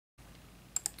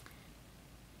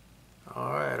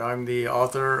Alright, I'm the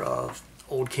author of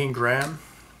Old King Graham,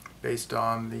 based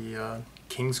on the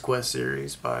King's Quest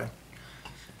series by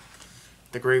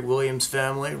the great Williams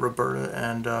family, Roberta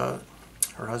and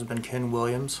her husband Ken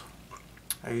Williams.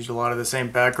 I used a lot of the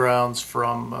same backgrounds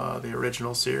from the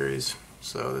original series.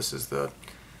 So this is the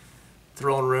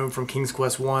throne room from King's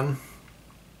Quest 1.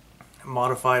 I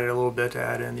modified it a little bit to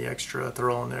add in the extra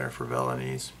throne there for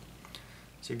Valenice.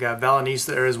 So you've got Valenice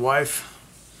there, his wife.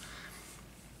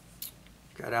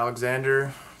 Got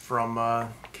Alexander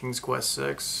from King's Quest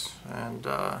 6 and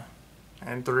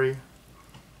 3,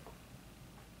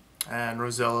 and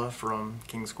Rosella from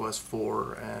King's Quest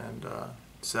 4 and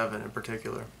 7 in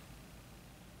particular.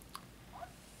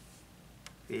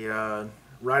 The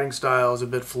writing style is a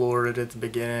bit florid at the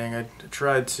beginning. I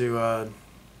tried to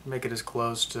make it as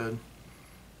close to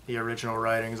the original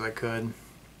writing as I could.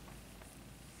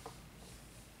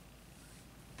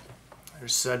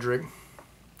 There's Cedric,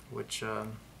 which I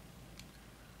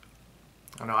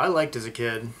don't know, I liked as a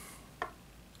kid.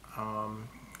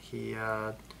 He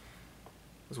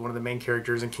was one of the main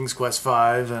characters in King's Quest V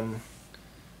and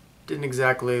didn't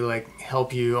exactly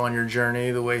help you on your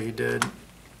journey the way he did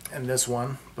in this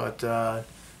one, but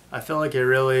I felt like it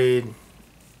really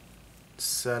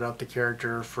set up the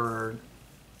character for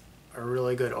a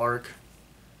really good arc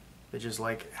that just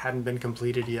hadn't been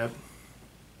completed yet.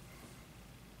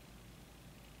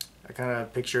 I kind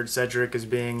of pictured Cedric as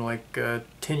being like a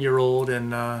 10-year-old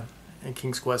in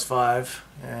King's Quest V,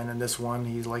 and in this one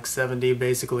he's like 70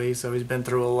 basically, so he's been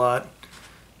through a lot.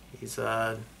 He's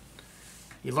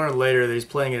you learn later that he's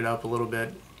playing it up a little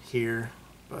bit here,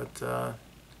 but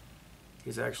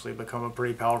he's actually become a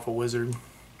pretty powerful wizard.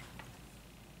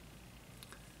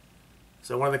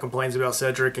 So one of the complaints about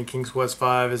Cedric in King's Quest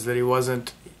V is that he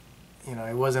wasn't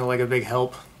like a big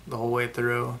help the whole way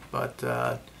through,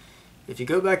 but if you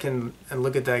go back and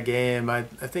look at that game, I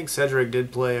think Cedric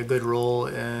did play a good role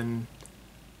in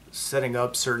setting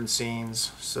up certain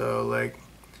scenes. So like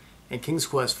in King's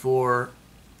Quest 4,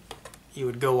 you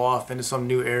would go off into some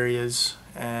new areas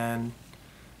and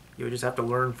you would just have to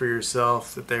learn for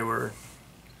yourself that they were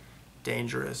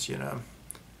dangerous, you know.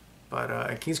 But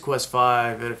in King's Quest V,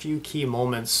 at a few key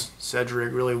moments,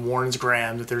 Cedric really warns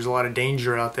Graham that there's a lot of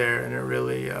danger out there, and it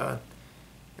really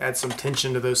add some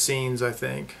tension to those scenes, I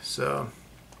think. So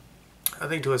I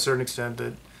think to a certain extent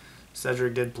that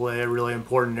Cedric did play a really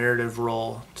important narrative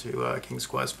role to King's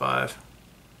Quest V.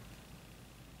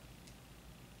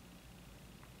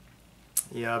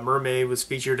 Yeah, Mermaid was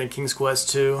featured in King's Quest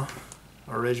 2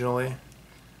 originally,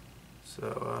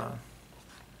 so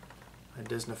I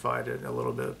Disneyfied it a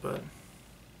little bit, but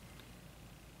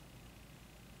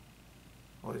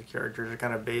all these characters are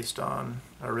kind of based on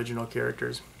original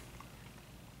characters.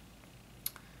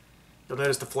 You'll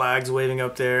notice the flags waving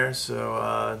up there,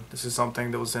 so this is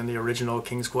something that was in the original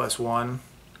King's Quest 1,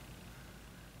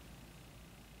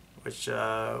 which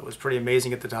was pretty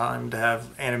amazing at the time to have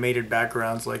animated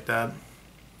backgrounds like that.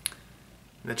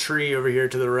 And the tree over here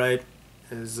to the right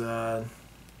is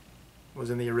was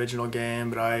in the original game,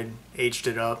 but I aged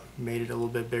it up, made it a little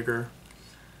bit bigger.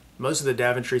 Most of the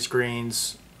Daventry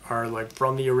screens are like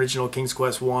from the original King's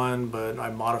Quest 1, but I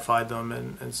modified them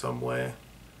in some way.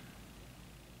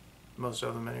 Most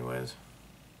of them anyways.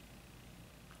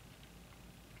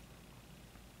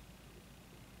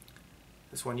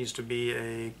 This one used to be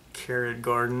a carrot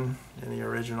garden in the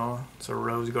original. It's a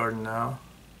rose garden now.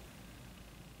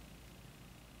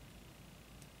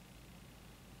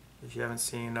 If you haven't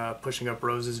seen Pushing Up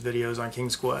Roses videos on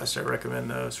King's Quest, I recommend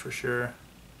those for sure.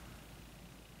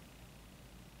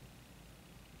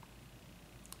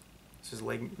 This is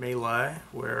Lake Malai,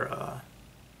 where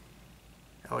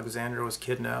Alexander was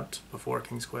kidnapped before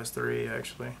King's Quest 3,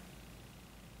 actually.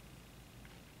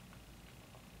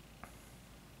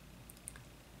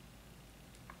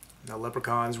 The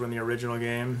leprechauns were in the original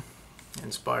game,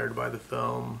 inspired by the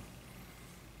film.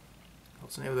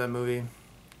 What's the name of that movie?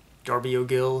 Darby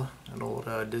O'Gill, an old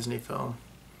Disney film.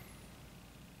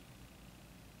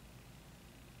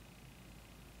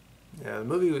 Yeah, the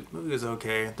movie was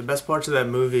okay. The best parts of that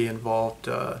movie involved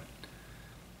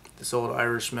this old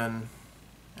Irishman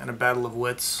and a battle of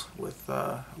wits with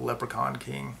Leprechaun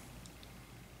King.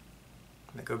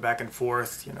 They go back and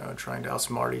forth, you know, trying to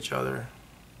outsmart each other.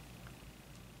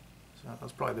 So that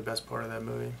was probably the best part of that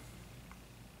movie.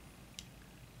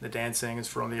 The dancing is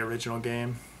from the original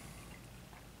game.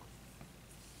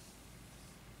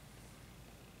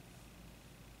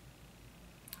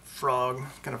 Frog,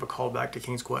 kind of a callback to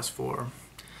King's Quest 4.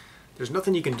 There's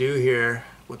nothing you can do here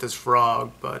with this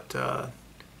frog, but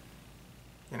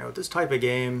you know, with this type of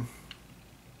game,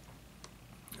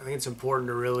 I think it's important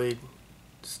to really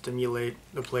stimulate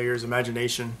the player's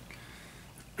imagination.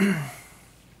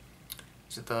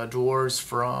 Is it the dwarves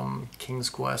from King's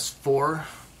Quest IV?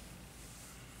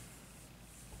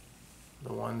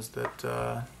 The ones that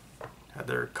had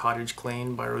their cottage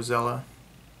cleaned by Rosella.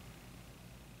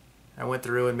 I went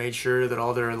through and made sure that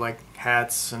all their like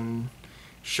hats and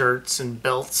shirts and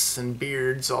belts and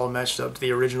beards all matched up to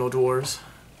the original dwarves.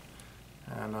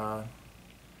 And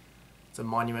it's a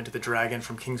monument to the dragon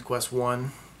from King's Quest I.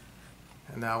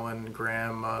 And that one,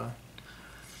 Graham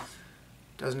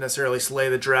doesn't necessarily slay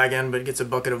the dragon, but gets a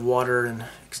bucket of water and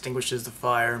extinguishes the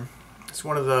fire. It's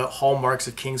one of the hallmarks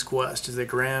of King's Quest, is that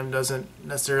Graham doesn't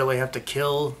necessarily have to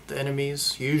kill the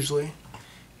enemies, usually.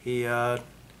 He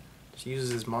just uses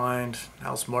his mind,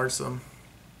 outsmarts them.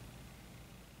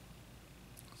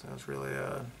 So it's really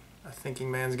a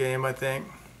thinking man's game, I think.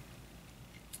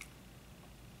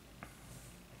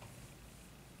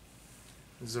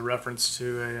 This is a reference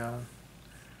to a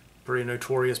pretty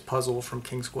notorious puzzle from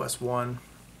King's Quest I.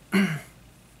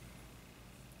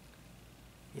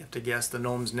 You have to guess the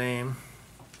gnome's name.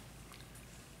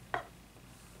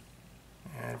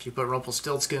 And if you put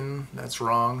Rumpelstiltskin, that's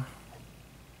wrong.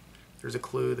 There's a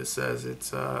clue that says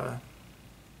the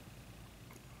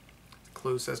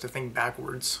clue says to think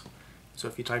backwards. So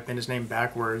if you type in his name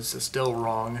backwards, it's still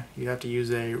wrong. You have to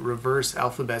use a reverse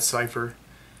alphabet cipher,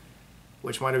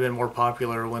 which might have been more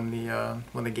popular when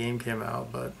the game came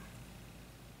out, but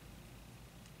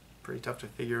pretty tough to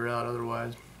figure out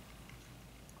otherwise.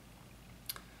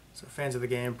 So fans of the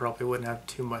game probably wouldn't have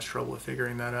too much trouble with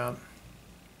figuring that out.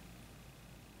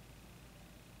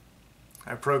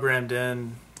 I programmed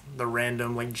in the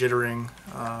random like jittering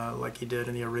like he did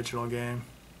in the original game.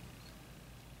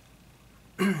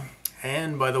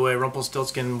 And by the way,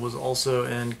 Rumpelstiltskin was also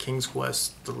in King's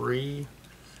Quest III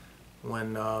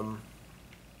when no,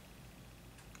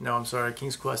 I'm sorry,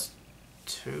 King's Quest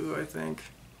II, I think,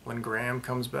 when Graham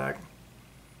comes back.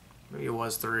 Maybe it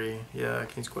was 3. Yeah,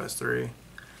 King's Quest III.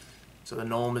 So the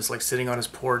gnome is like sitting on his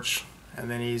porch,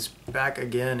 and then he's back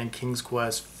again in King's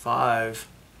Quest V.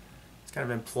 It's kind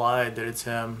of implied that it's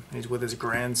him. He's with his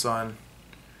grandson.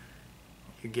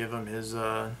 You give him his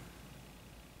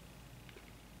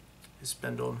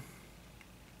spindle.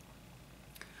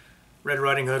 Red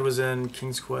Riding Hood was in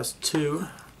King's Quest II.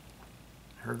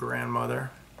 Her grandmother.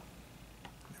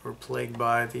 They were plagued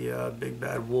by the big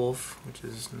bad wolf, which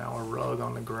is now a rug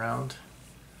on the ground.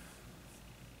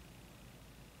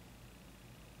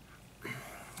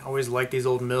 I always like these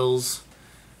old mills.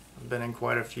 I've been in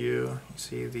quite a few. You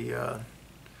see the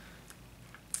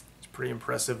it's pretty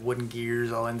impressive wooden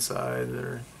gears all inside.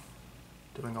 They're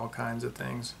doing all kinds of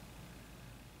things.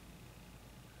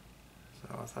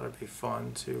 So I thought it'd be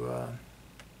fun to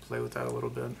play with that a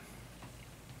little bit.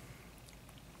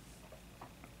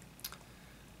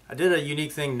 I did a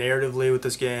unique thing narratively with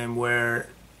this game where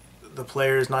the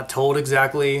player is not told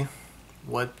exactly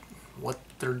what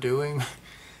they're doing.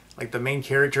 Like the main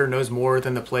character knows more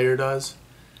than the player does.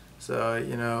 So,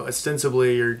 you know,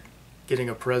 ostensibly you're getting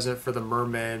a present for the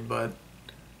mermaid, but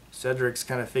Cedric's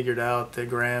kind of figured out that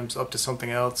Graham's up to something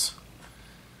else.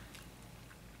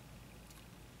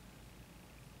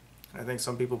 I think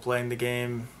some people playing the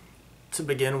game to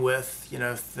begin with, you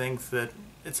know, think that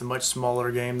it's a much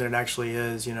smaller game than it actually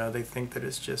is. You know, they think that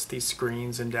it's just these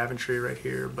screens in Daventry right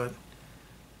here, but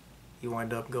you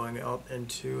wind up going out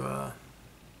into a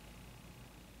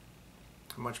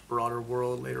much broader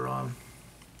world later on.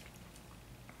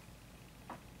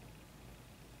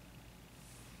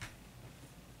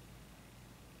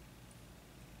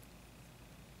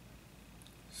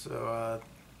 So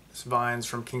this vine's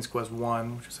from King's Quest I,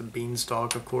 which is a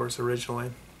beanstalk, of course,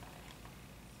 originally.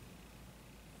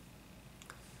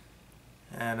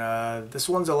 And this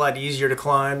one's a lot easier to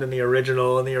climb than the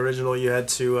original. In the original, you had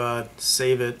to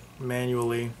save it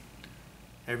manually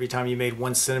every time you made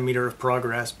 1 centimeter of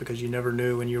progress because you never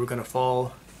knew when you were going to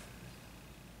fall.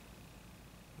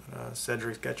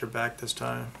 Cedric's got your back this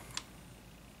time.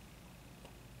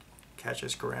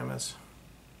 Catches Garamus.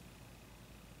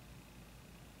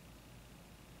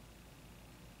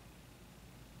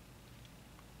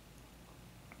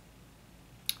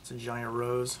 It's a giant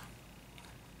rose.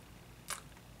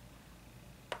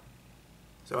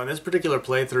 So in this particular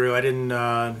playthrough, I didn't,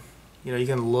 you know, you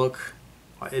can look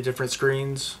at different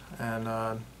screens, and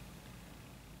I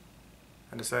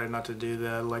decided not to do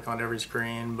that like on every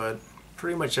screen, but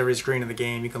pretty much every screen in the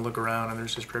game you can look around and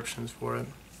there's descriptions for it.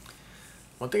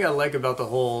 One thing I like about the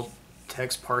whole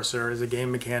text parser as a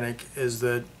game mechanic is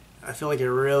that I feel like it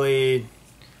really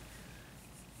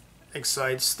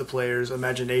excites the player's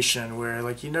imagination, where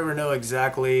like you never know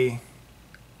exactly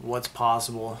what's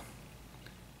possible.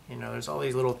 You know, there's all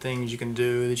these little things you can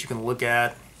do that you can look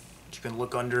at, that you can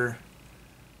look under,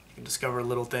 you can discover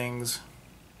little things.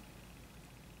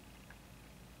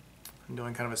 I'm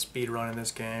doing kind of a speed run in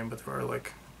this game, but there are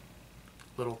like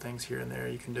little things here and there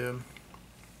you can do.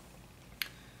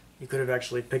 You could have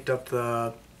actually picked up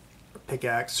the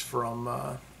pickaxe from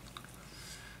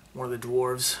one of the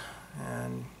dwarves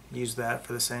and used that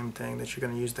for the same thing that you're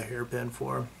going to use the hairpin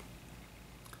for.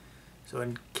 So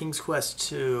in King's Quest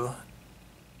 2,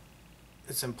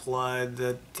 it's implied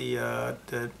that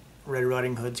that Red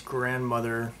Riding Hood's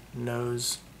grandmother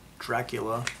knows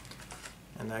Dracula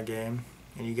in that game,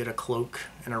 and you get a cloak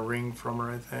and a ring from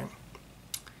her, I think.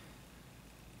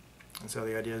 And so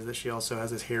the idea is that she also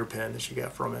has this hairpin that she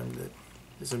got from him that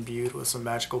is imbued with some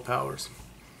magical powers.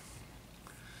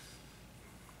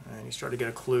 And you start to get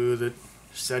a clue that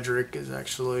Cedric is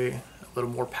actually a little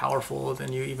more powerful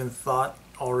than you even thought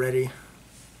already.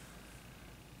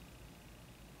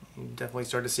 You definitely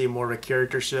start to see more of a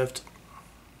character shift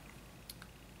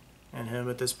in him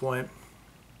at this point,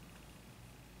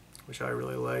 which I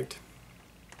really liked.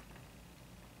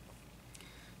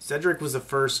 Cedric was the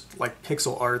first like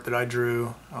pixel art that I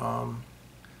drew for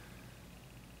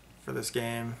this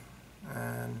game,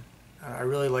 and I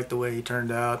really liked the way he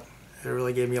turned out. It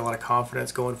really gave me a lot of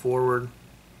confidence going forward.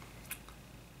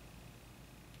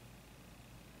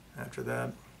 After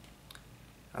that,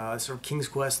 it's from King's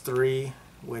Quest 3,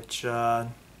 which is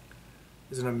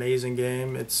an amazing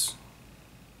game. It's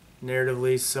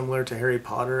narratively similar to Harry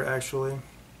Potter, actually.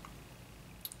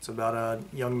 It's about a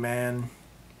young man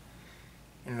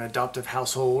in an adoptive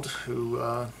household who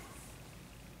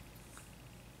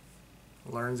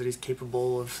learns that he's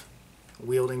capable of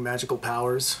wielding magical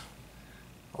powers.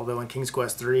 Although in King's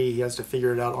Quest 3, he has to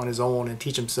figure it out on his own and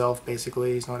teach himself,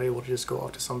 basically. He's not able to just go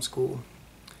off to some school.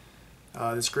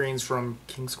 The screen's from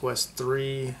King's Quest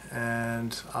 3,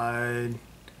 and I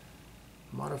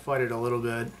modified it a little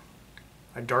bit.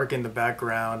 I darkened the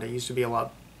background. It used to be a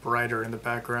lot brighter in the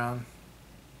background.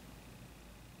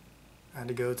 I had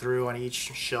to go through on each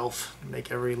shelf and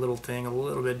make every little thing a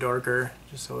little bit darker,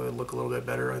 just so it would look a little bit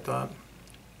better, I thought.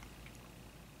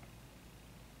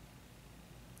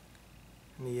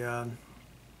 The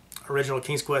original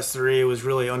King's Quest 3 was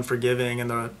really unforgiving in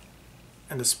the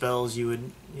spells you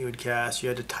would cast. You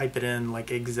had to type it in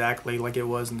like exactly like it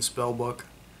was in the spell book,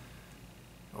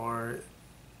 or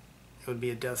it would be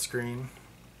a death screen.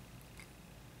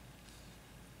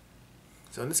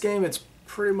 So in this game, it's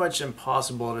pretty much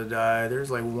impossible to die.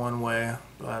 There's like one way,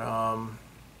 but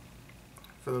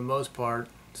for the most part,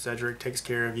 Cedric takes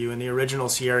care of you. In the original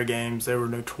Sierra games, they were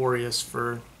notorious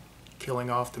for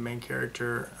killing off the main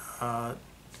character. I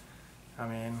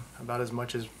mean, about as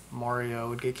much as Mario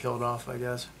would get killed off, I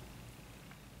guess.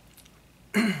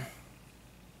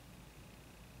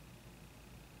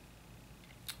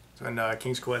 So in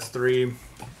King's Quest 3,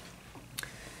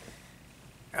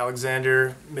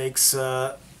 Alexander makes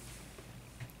a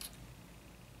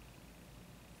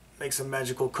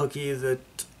magical cookie that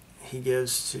he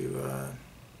gives to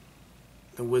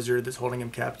the wizard that's holding him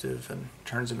captive and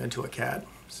turns him into a cat.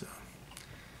 So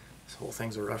this whole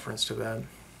thing's a reference to that.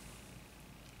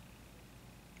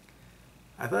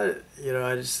 I thought, you know,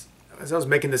 as I was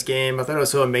making this game, I thought it was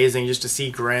so amazing just to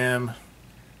see Graham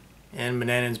in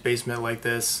Manannan's basement like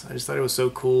this. I just thought it was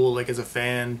so cool, like as a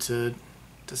fan, to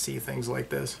see things like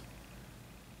this.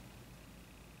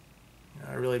 You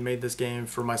know, I really made this game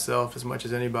for myself as much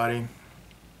as anybody.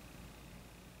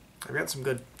 I've got some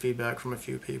good feedback from a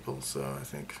few people, so I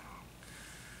think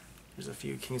there's a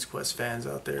few King's Quest fans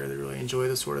out there that really enjoy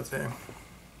this sort of thing.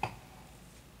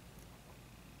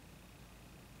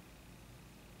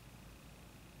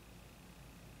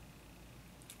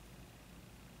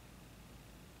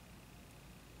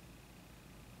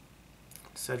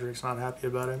 Cedric's not happy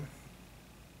about it.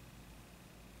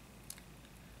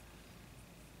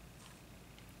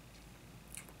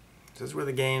 This is where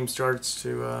the game starts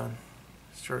to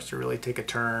really take a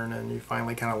turn, and you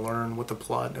finally kind of learn what the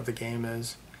plot of the game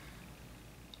is.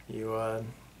 You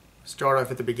start off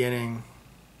at the beginning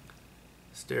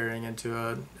staring into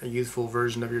a youthful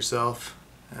version of yourself,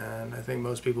 and I think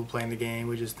most people playing the game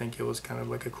would just think it was kind of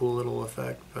like a cool little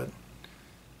effect, but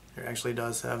it actually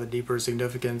does have a deeper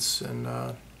significance in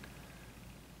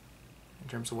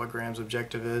terms of what Graham's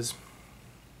objective is.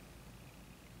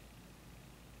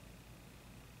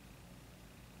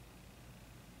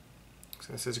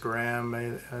 So this is Graham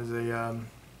as a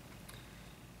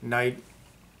knight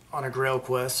on a Grail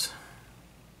quest.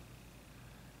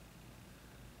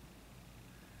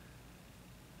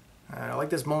 I like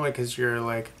this moment because you're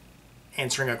like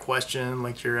answering a question,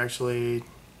 like you're actually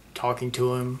talking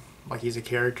to him like he's a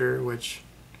character, which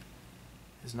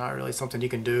is not really something you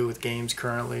can do with games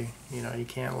currently. You know, you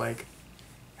can't like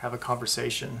have a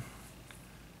conversation.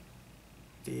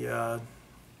 The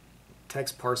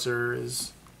text parser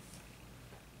is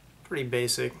pretty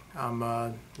basic.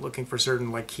 I'm looking for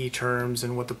certain like key terms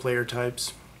and what the player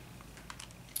types.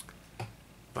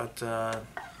 But I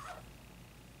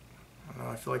don't know,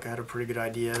 I feel like I had a pretty good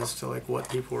idea as to like what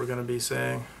people were going to be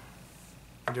saying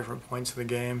at different points of the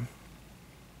game.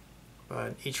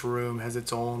 But each room has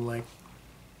its own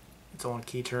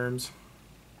key terms.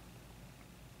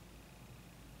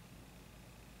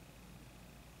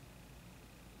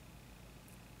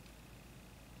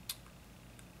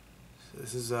 So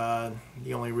this is the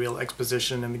only real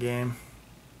exposition in the game.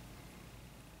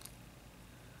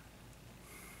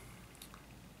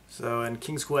 So in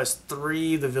King's Quest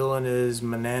 3, the villain is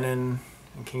Manannan.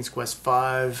 In King's Quest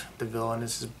 5, the villain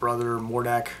is his brother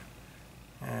Mordak.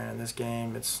 And in this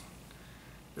game, it's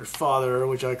their father,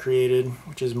 which I created,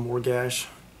 which is Morgash.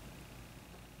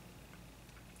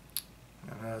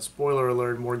 Spoiler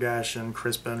alert, Morgash and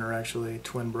Crispin are actually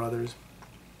twin brothers.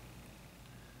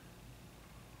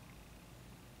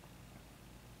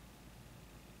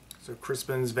 So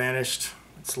Crispin's vanished.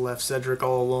 It's left Cedric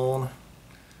all alone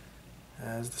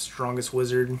as the strongest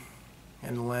wizard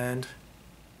in the land.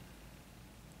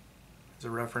 As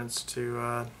a reference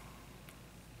to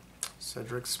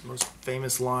Cedric's most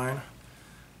famous line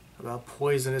about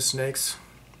poisonous snakes.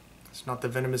 It's not the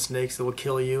venomous snakes that will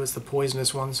kill you, it's the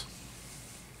poisonous ones.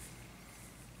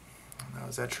 Now,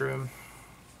 is that true?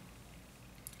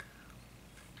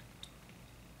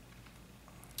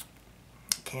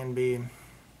 It can be.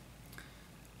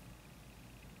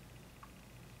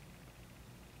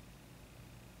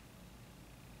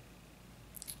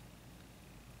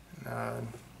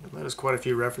 You'll notice quite a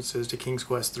few references to King's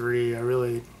Quest 3. I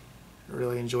really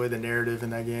enjoyed the narrative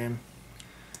in that game.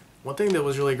 One thing that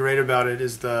was really great about it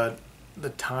is the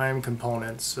time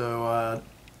component. So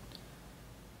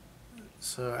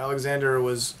Alexander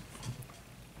was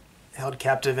held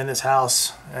captive in this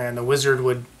house, and the wizard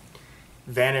would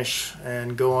vanish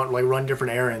and go on like run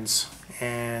different errands.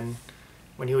 And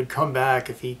when he would come back,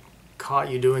 if he caught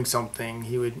you doing something,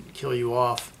 he would kill you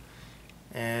off.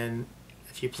 And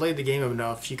if you played the game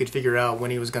enough, you could figure out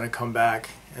when he was going to come back.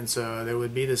 And so there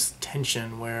would be this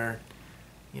tension where,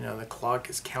 you know, the clock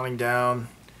is counting down,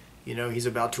 you know, he's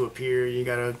about to appear, you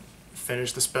got to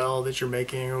finish the spell that you're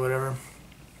making or whatever.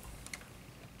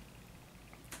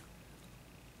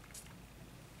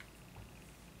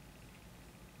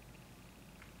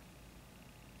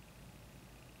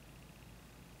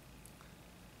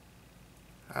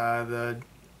 The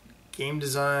game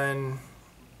design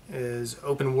is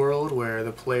open world, where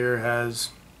the player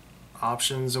has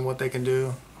options in what they can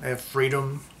do. They have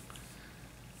freedom,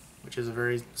 which is a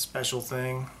very special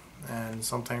thing and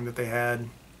something that they had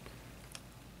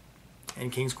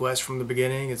in King's Quest from the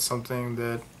beginning. It's something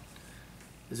that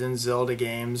is in Zelda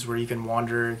games, where you can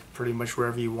wander pretty much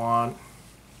wherever you want,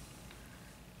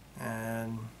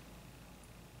 and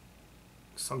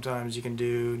sometimes you can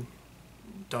do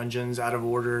dungeons out of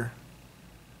order.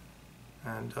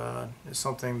 And it's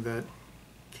something that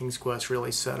King's Quest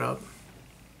really set up.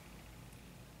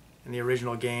 In the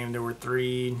original game, there were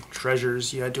 3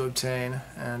 treasures you had to obtain,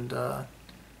 and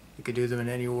you could do them in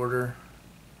any order.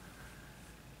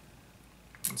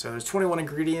 And so there's 21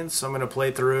 ingredients. I'm going to play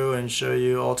through and show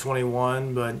you all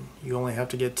 21, but you only have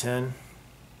to get 10.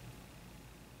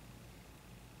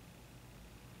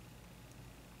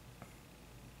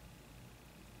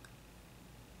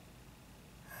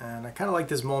 And I kind of like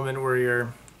this moment where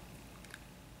you're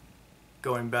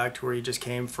going back to where you just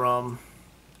came from,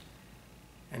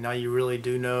 and now you really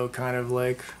do know kind of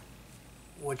like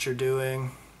what you're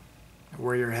doing,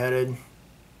 where you're headed.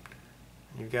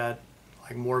 You've got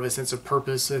like more of a sense of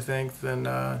purpose, I think, than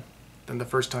the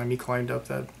first time you climbed up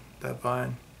that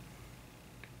vine.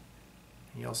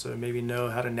 You also maybe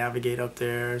know how to navigate up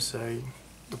there, so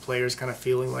the player's kind of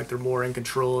feeling like they're more in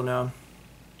control now.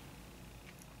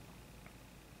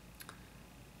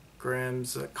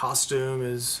 Graham's costume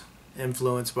is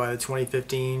influenced by the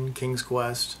 2015 King's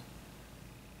Quest.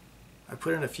 I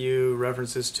put in a few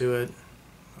references to it,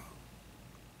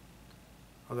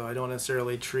 although I don't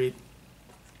necessarily treat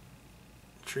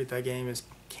that game as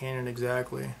canon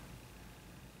exactly.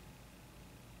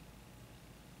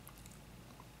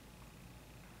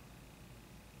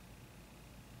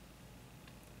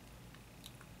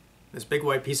 This big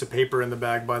white piece of paper in the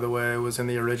back, by the way, was in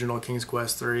the original King's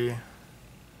Quest 3.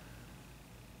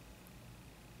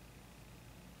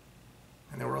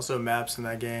 And there were also maps in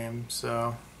that game,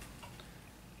 so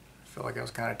I felt like I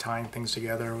was kind of tying things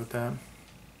together with that.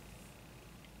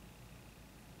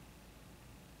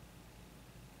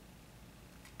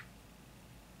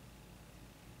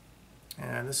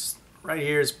 And this right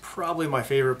here is probably my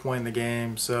favorite point in the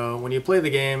game. So when you play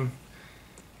the game,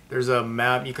 there's a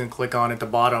map you can click on at the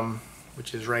bottom,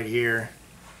 which is right here.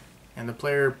 And the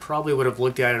player probably would have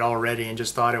looked at it already and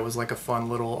just thought it was like a fun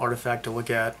little artifact to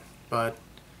look at. But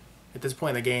at this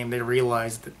point in the game, they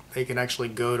realized that they can actually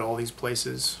go to all these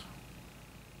places.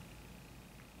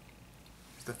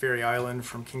 It's the Fairy Island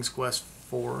from King's Quest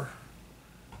IV,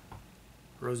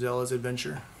 Rosella's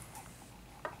Adventure.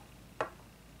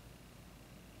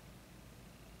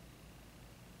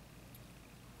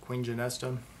 Queen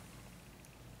Genesta.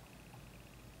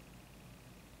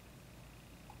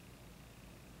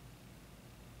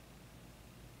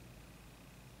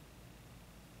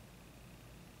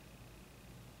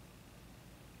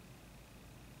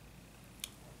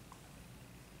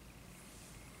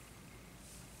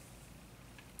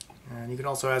 And you can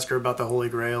also ask her about the Holy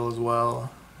Grail as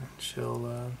well, and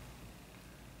she'll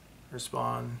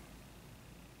respond.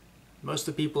 Most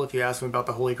of the people, if you ask them about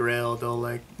the Holy Grail, they'll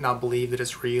like not believe that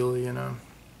it's real, you know.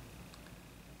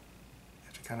 You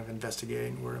have to kind of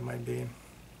investigate where it might be.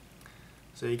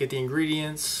 So you get the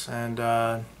ingredients, and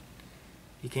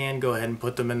you can go ahead and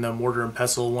put them in the mortar and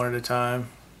pestle one at a time.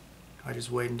 I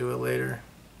just wait and do it later.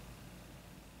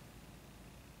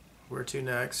 Where to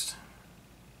next?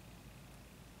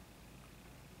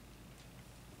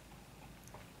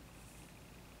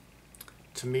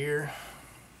 Tamir,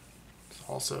 it's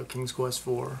also King's Quest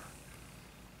IV.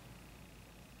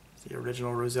 It's the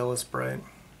original Rosella sprite.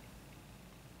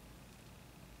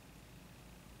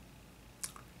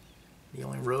 The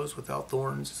only rose without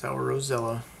thorns is our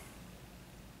Rosella.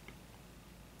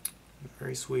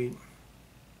 Very sweet.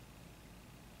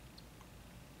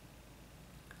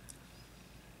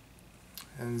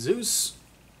 And Zeus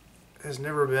has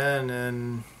never been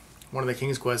in one of the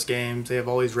King's Quest games. They have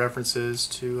all these references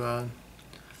to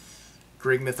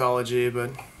Greek mythology,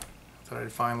 but I thought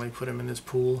I'd finally put him in this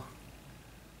pool.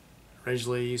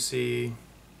 Originally you see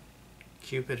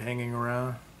Cupid hanging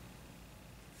around.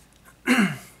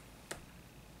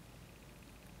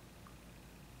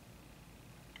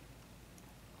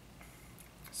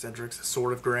 Cedric's the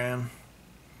Sword of Graham.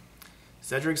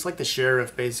 Cedric's like the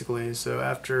sheriff, basically. So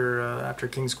after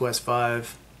King's Quest V,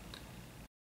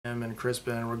 him and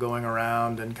Crispin were going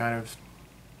around and kind of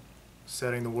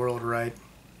setting the world right.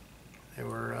 They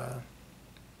were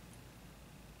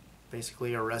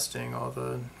basically arresting all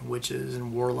the witches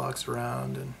and warlocks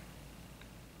around and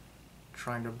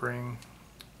trying to bring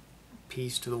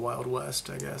peace to the Wild West,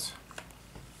 I guess.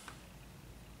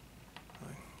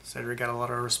 Cedric got a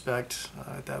lot of respect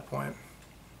at that point.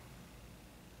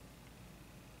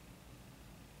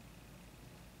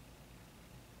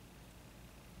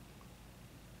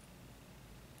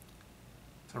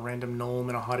 It's a random gnome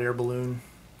in a hot air balloon.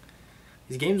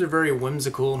 These games are very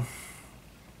whimsical,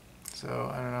 so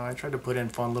I don't know, I tried to put in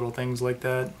fun little things like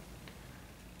that. A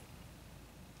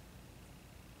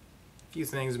few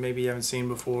things maybe you haven't seen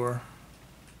before.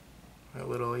 A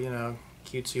little, you know,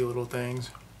 cutesy little things.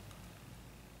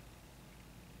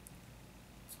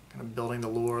 Kind of building the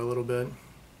lore a little bit.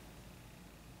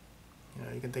 You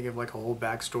know, you can think of like a whole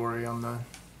backstory on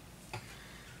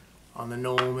the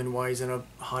gnome and why he's in a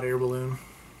hot air balloon.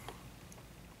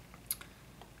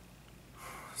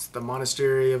 It's the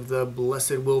Monastery of the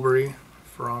Blessed Wilbury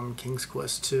from King's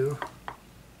Quest II.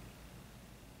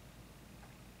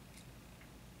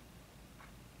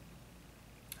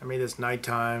 I made this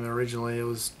nighttime. Originally it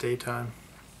was daytime.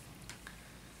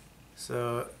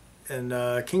 So in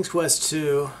King's Quest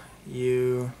II,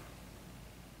 you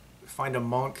find a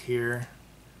monk here,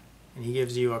 and he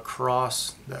gives you a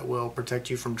cross that will protect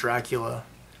you from Dracula.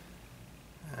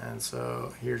 And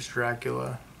so here's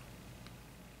Dracula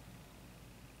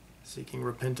seeking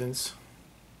repentance.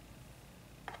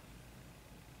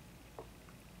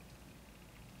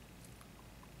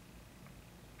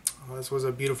 Well, this was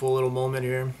a beautiful little moment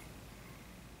here.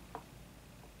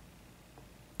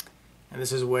 And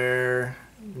this is where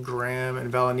Graham and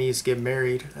Valenice get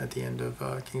married at the end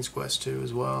of King's Quest II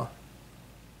as well.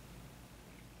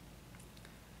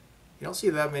 You don't see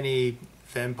that many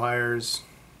vampires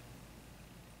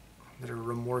that are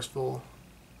remorseful.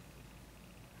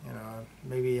 You know,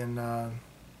 maybe in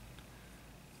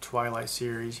Twilight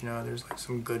series, you know, there's like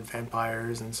some good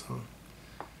vampires and some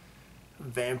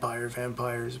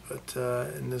vampires, but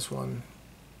in this one,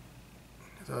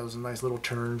 I thought it was a nice little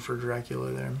turn for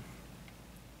Dracula there.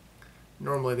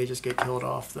 Normally they just get killed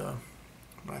off though,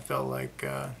 but I felt like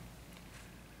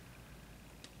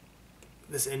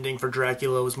this ending for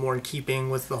Dracula was more in keeping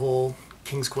with the whole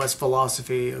King's Quest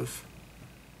philosophy of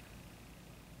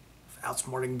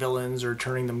outsmarting villains or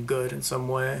turning them good in some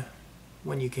way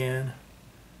when you can.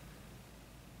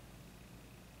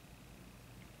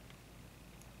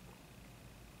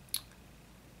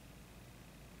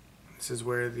 This is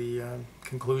where the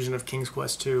conclusion of King's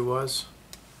Quest II was.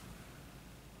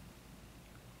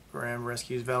 Graham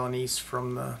rescues Valenice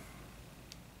from the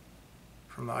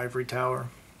ivory tower.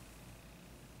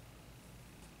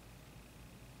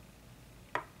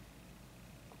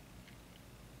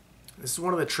 This is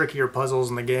one of the trickier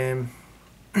puzzles in the game.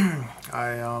 This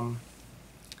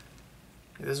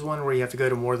is one where you have to go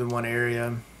to more than one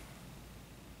area,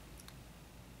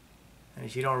 and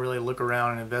if you don't really look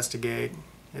around and investigate,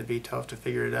 it'd be tough to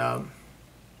figure it out.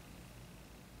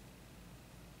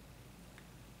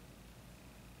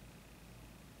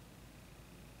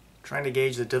 Trying to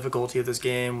gauge the difficulty of this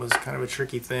game was kind of a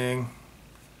tricky thing,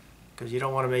 because you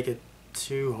don't want to make it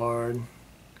too hard.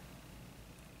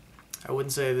 I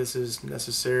wouldn't say this is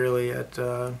necessarily at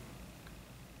the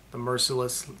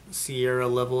Merciless Sierra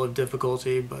level of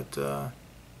difficulty, but there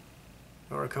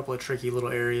are a couple of tricky little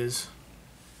areas.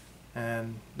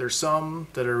 And there's some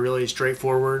that are really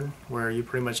straightforward, where you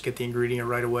pretty much get the ingredient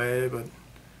right away, but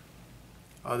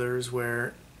others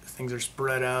where things are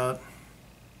spread out.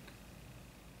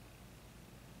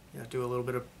 You have to do a little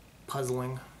bit of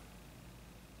puzzling.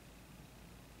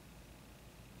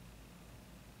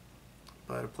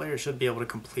 But a player should be able to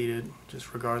complete it,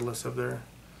 just regardless of their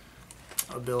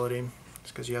ability,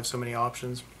 just because you have so many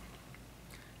options.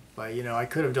 But you know, I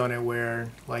could have done it where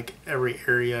like every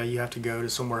area you have to go to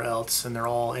somewhere else and they're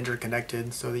all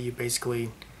interconnected, so that you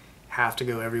basically have to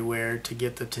go everywhere to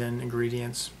get the 10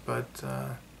 ingredients. But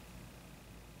I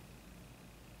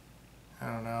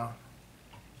don't know,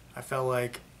 I felt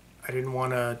like I didn't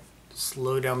want to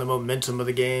slow down the momentum of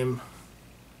the game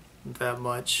that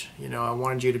much. You know, I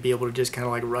wanted you to be able to just kind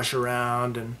of like rush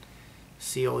around and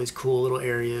see all these cool little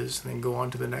areas and then go on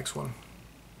to the next one.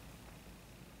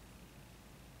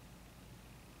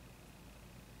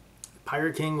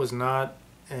 Pirate King was not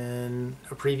in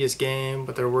a previous game,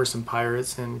 but there were some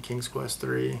pirates in King's Quest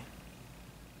 3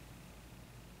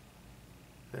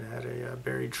 that had a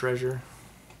buried treasure.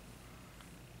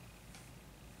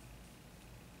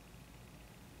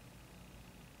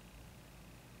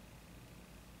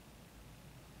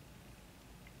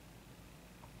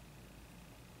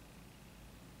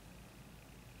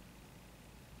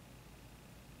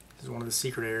 This is one of the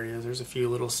secret areas. There's a few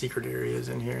little secret areas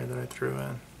in here that I threw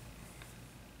in.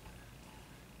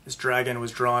 This dragon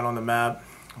was drawn on the map,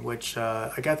 which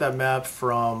I got that map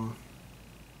from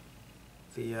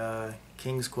the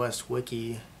King's Quest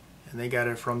wiki, and they got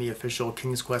it from the official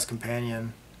King's Quest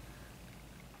companion.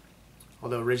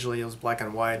 Although originally it was black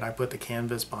and white, and I put the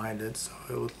canvas behind it so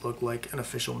it would look like an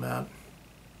official map.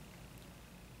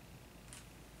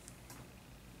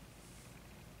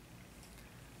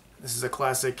 This is a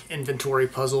classic inventory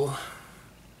puzzle.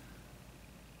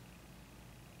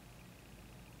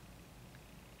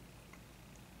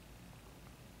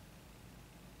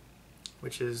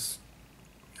 Which is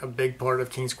a big part of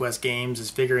King's Quest games,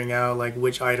 is figuring out like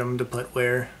which item to put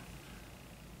where.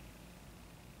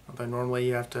 Although normally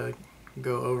you have to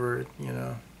go over, you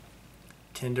know,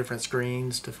 10 different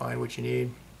screens to find what you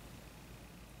need.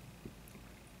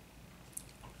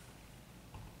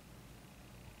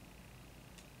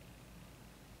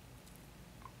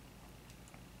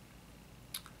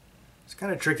 It's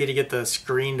kind of tricky to get the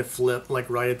screen to flip like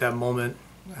right at that moment.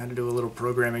 I had to do a little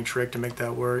programming trick to make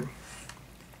that work.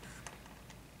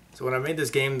 So when I made this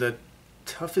game, the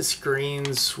toughest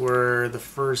screens were the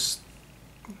first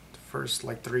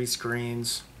like 3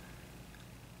 screens.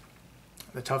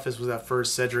 The toughest was that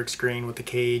first Cedric screen with the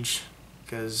cage,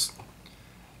 because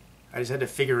I just had to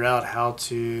figure out how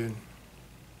to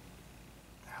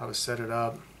set it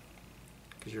up,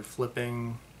 because you're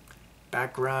flipping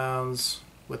backgrounds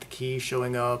with the key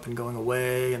showing up and going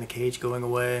away and the cage going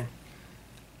away.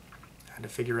 I had to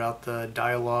figure out the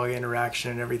dialogue interaction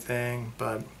and everything,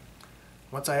 but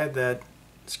once I had that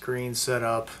screen set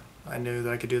up, I knew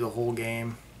that I could do the whole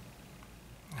game.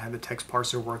 I had the text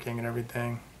parser working and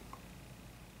everything.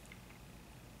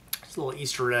 It's a little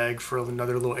Easter egg for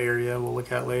another little area we'll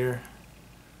look at later.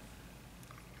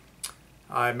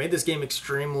 I made this game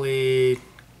extremely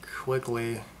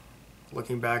quickly,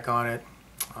 looking back on it.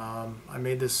 I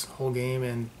made this whole game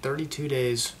in 32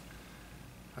 days.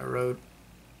 I wrote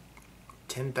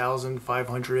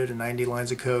 10,590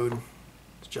 lines of code.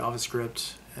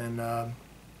 JavaScript, and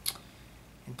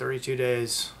in 32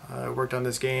 days I worked on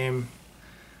this game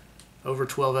over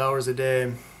 12 hours a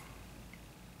day.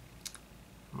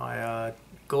 My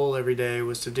goal every day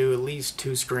was to do at least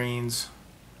 2 screens,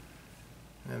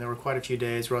 and there were quite a few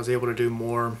days where I was able to do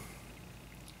more.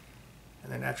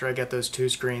 And then after I got those 2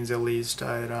 screens at least,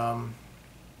 I'd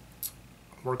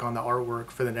work on the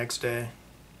artwork for the next day.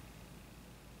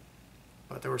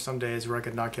 But there were some days where I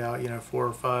could knock out, 4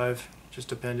 or 5, just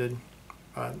depended.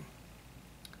 But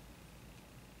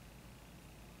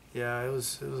yeah, it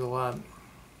was a lot.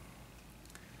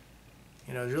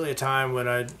 It was really a time when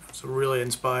I was really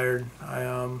inspired.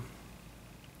 I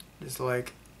just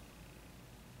like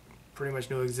pretty much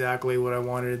knew exactly what I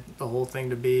wanted the whole thing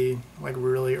to be, like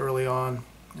really early on,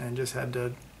 and just had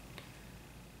to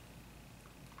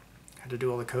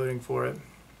do all the coding for it.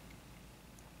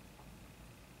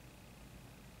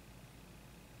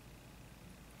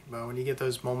 But when you get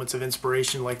those moments of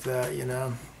inspiration like that, you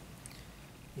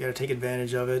gotta take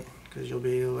advantage of it, because you'll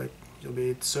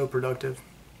be so productive.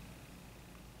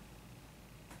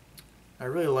 I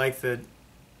really like that,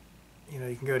 you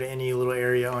can go to any little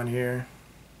area on here.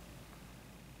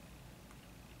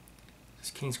 This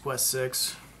is King's Quest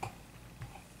 6,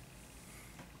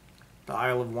 the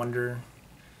Isle of Wonder.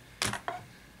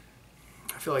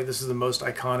 I feel like this is the most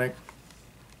iconic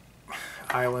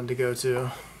island to go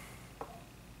to.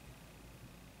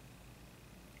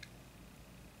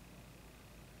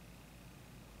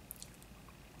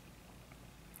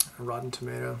 A rotten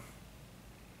tomato.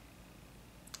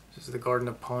 This is the Garden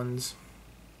of Puns.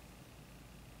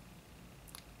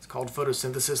 It's called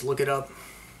photosynthesis. Look it up.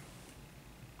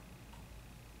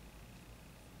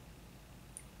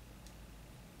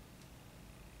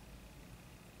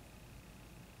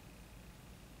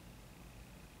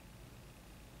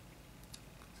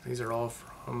 These are all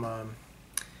from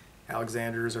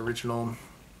Alexander's original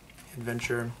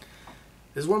adventure.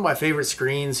 This is one of my favorite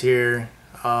screens here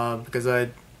because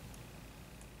I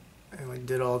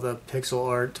did all the pixel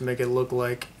art to make it look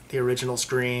like the original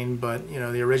screen, but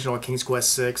the original King's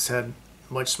Quest 6 had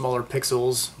much smaller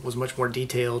pixels, was much more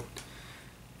detailed,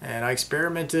 and I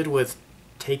experimented with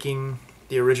taking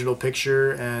the original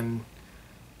picture and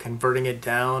converting it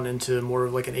down into more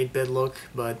of like an 8-bit look,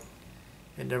 but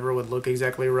it never would look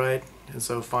exactly right, and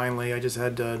so finally I just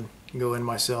had to go in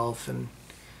myself and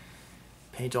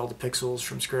paint all the pixels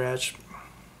from scratch,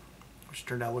 which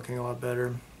turned out looking a lot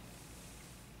better.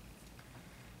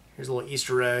 Here's a little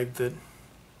Easter egg that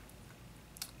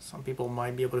some people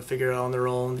might be able to figure out on their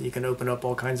own, that you can open up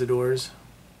all kinds of doors,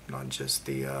 not just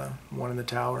the one in the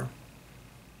tower.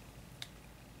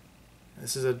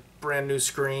 This is a brand new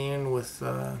screen with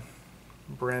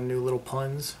brand new little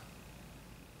puns.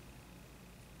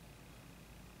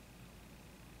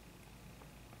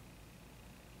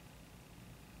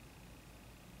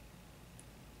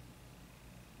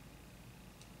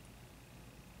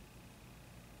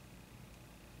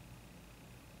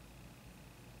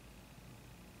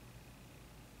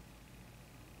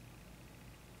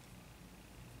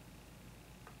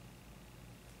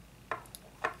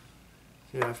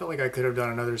 Yeah, I felt like I could have done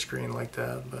another screen like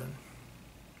that, but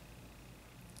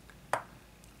I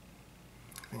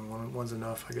think one's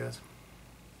enough, I guess.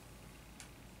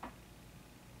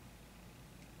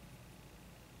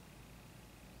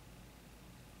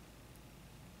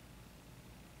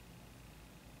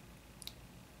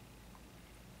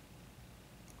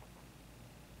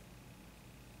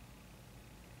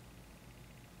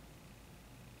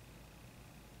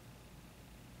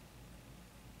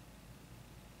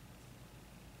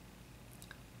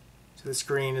 So this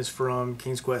screen is from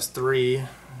King's Quest 3.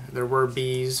 There were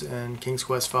bees in King's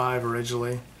Quest 5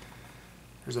 originally.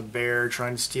 There's a bear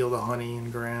trying to steal the honey,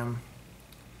 and Graham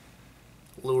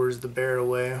lures the bear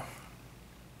away.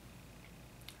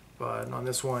 But on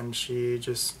this one, she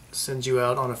just sends you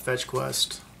out on a fetch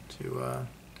quest to an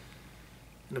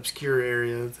obscure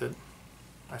area that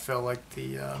I felt like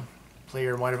the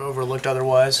player might have overlooked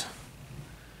otherwise.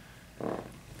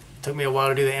 Took me a while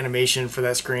to do the animation for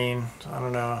that screen, so I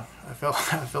don't know. I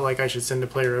felt like I should send the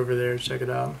player over there to check it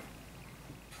out.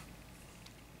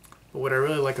 But what I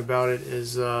really like about it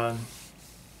is it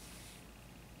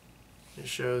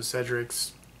shows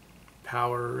Cedric's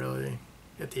power really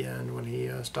at the end when he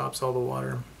stops all the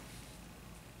water.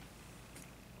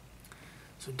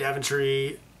 So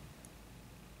Daventry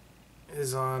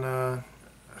is on a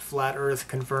flat Earth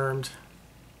confirmed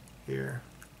here.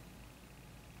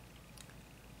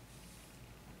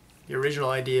 The original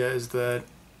idea is that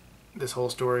this whole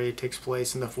story takes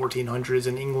place in the 1400s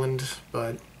in England,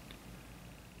 but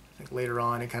I think later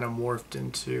on it kind of morphed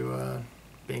into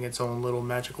being its own little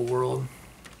magical world.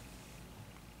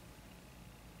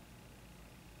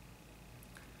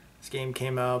 This game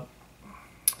came out,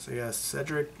 so yeah,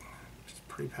 Cedric is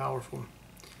pretty powerful.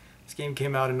 This game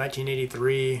came out in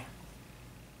 1983,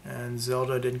 and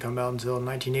Zelda didn't come out until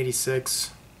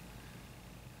 1986,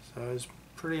 so it was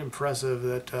pretty impressive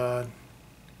that the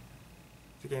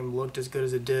game looked as good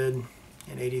as it did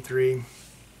in '83. It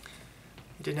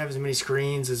didn't have as many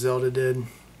screens as Zelda did,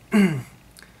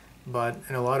 but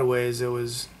in a lot of ways it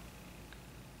was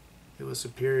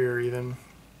superior even.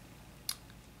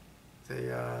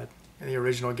 They in the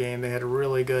original game they had a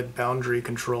really good boundary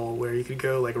control where you could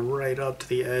go like right up to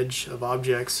the edge of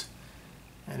objects,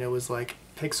 and it was like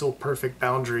pixel perfect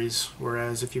boundaries,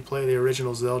 whereas if you play the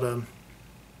original Zelda,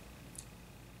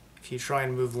 if you try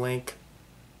and move Link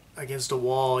against a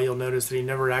wall, you'll notice that he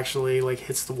never actually like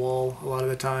hits the wall a lot of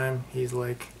the time. He's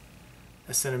like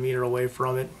a centimeter away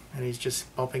from it, and he's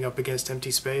just bumping up against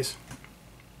empty space.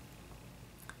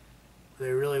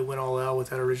 They really went all out with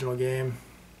that original game.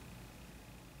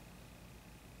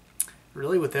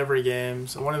 Really with every game.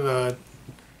 So one of the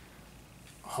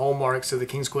hallmarks of the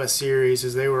King's Quest series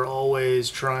is they were always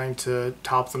trying to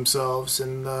top themselves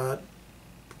in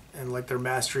like their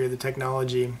mastery of the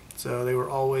technology. So they were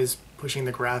always pushing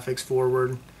the graphics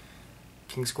forward.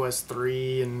 King's Quest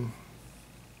 3 and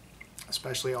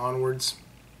especially onwards.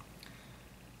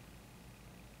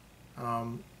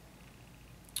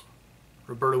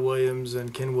 Roberta Williams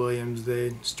and Ken Williams,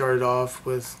 they started off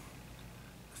with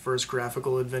the first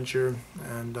graphical adventure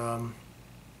and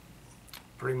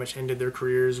pretty much ended their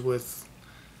careers with,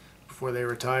 before they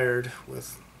retired,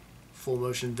 with full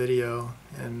motion video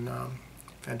and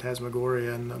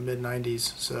Phantasmagoria in the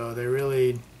mid-90s. So they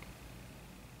really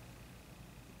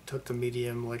took the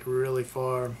medium like really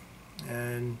far,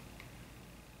 and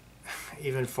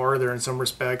even farther in some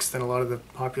respects than a lot of the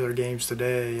popular games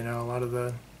today. You know, a lot of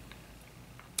the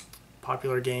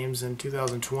popular games in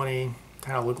 2020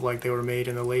 kind of look like they were made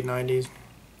in the late 90s.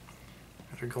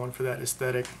 They're going for that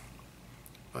aesthetic.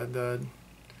 But the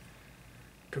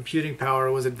computing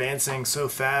power was advancing so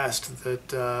fast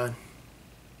that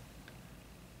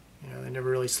you know, they never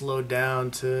really slowed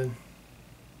down to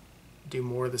do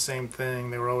more of the same thing.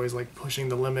 They were always like pushing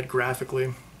the limit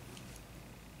graphically.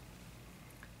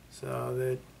 So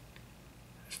they, I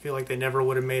just feel like they never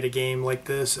would have made a game like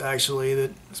this, actually,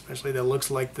 that especially that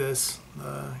looks like this.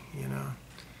 You know,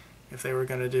 if they were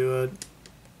going to do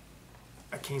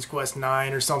a King's Quest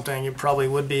 9 or something, it probably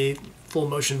would be full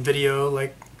motion video,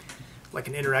 like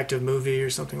an interactive movie or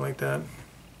something like that.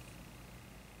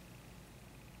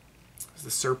 It's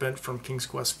the serpent from King's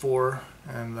Quest 4,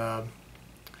 and the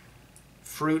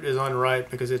fruit is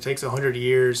unripe because it takes 100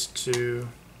 years to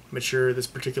mature this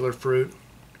particular fruit,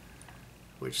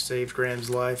 which saved Graham's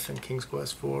life in King's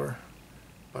Quest 4.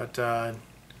 But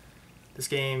this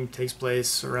game takes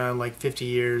place around like 50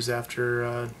 years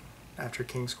after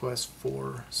King's Quest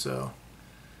 4, so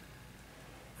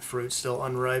the fruit's still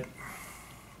unripe.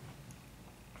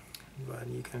 But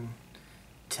you can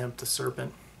tempt the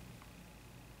serpent.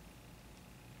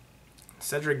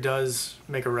 Cedric does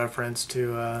make a reference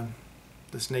to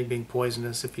the snake being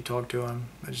poisonous if you talk to him.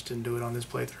 I just didn't do it on this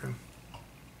playthrough.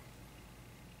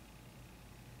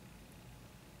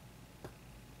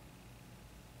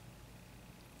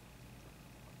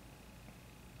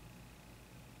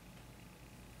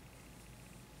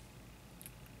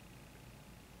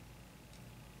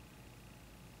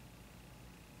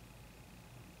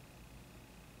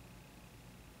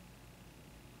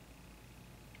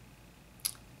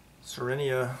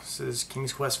 Serenia says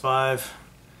King's Quest 5.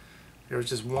 There was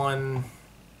just one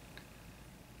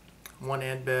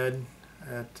ant bed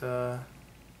at that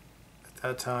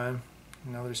time.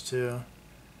 Now there's two.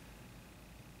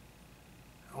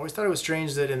 I always thought it was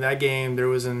strange that in that game there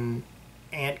was an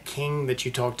ant king that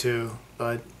you talk to,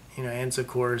 but you know, ants of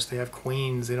course they have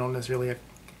queens. They don't necessarily have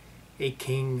a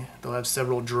king. They'll have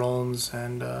several drones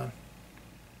and the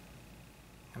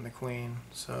queen.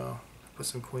 So I put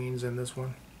some queens in this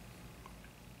one.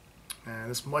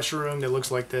 And this mushroom that looks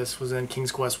like this was in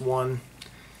King's Quest 1.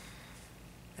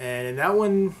 And in that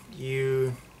one,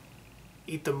 you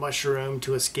eat the mushroom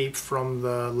to escape from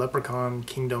the leprechaun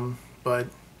kingdom. But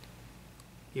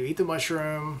you eat the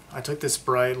mushroom. I took this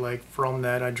sprite like from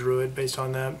that. I drew it based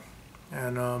on that.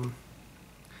 And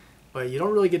but you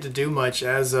don't really get to do much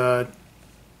as a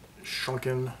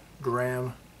shrunken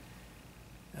Graham.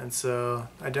 And so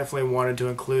I definitely wanted to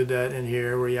include that in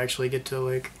here, where you actually get to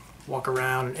like walk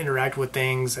around and interact with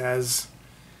things as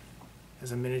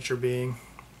a miniature being.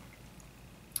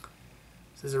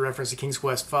 This is a reference to King's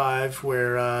Quest 5,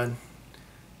 where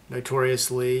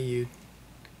notoriously you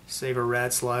save a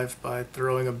rat's life by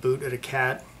throwing a boot at a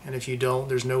cat, and if you don't,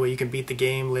 there's no way you can beat the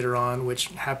game later on, which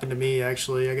happened to me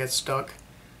actually. I got stuck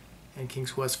in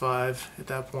King's Quest 5 at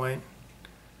that point,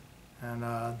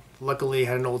 and luckily I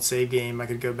had an old save game I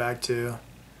could go back to.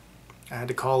 I had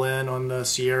to call in on the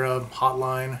Sierra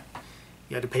hotline.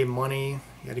 You had to pay money.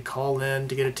 You had to call in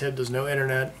to get a tip. There's no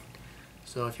internet.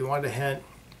 So if you wanted a hint,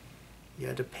 you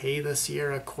had to pay the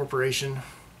Sierra Corporation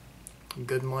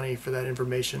good money for that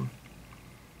information.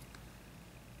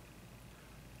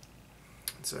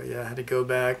 So yeah, I had to go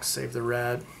back, save the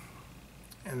rat.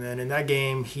 And then in that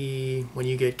game, when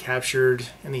you get captured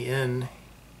in the inn,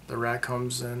 the rat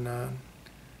comes and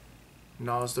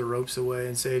gnaws the ropes away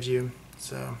and saves you.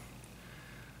 So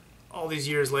all these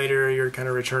years later, you're kind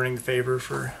of returning the favor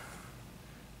for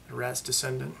the rat's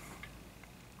descendant.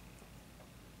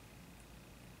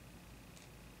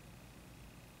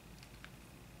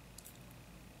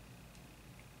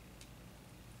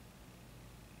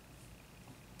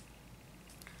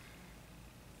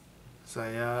 So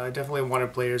yeah, I definitely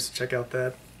wanted players to check out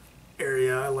that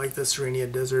area. I like the Serenia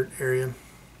Desert area.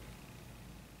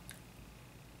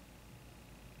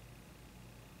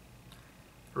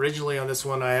 Originally on this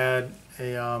one, I had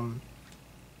a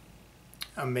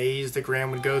maze that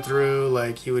Graham would go through.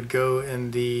 Like he would go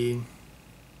in the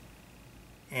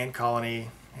ant colony,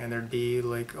 and there'd be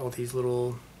like all these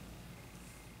little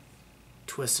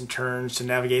twists and turns to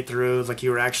navigate through, like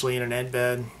you were actually in an ant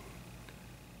bed.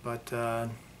 But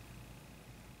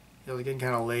it was getting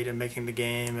kind of late in making the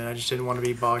game, and I just didn't want to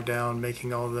be bogged down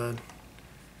making all the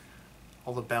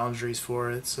boundaries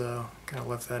for it, so kind of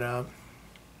left that out.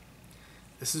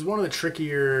 This is one of the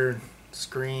trickier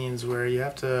screens where you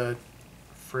have to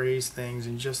phrase things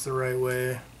in just the right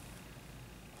way.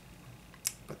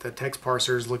 But the text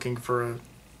parser is looking for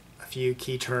a few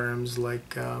key terms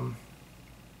like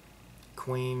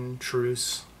queen,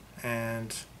 truce,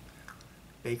 and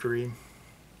bakery.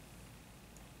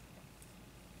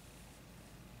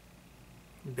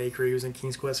 Bakery was in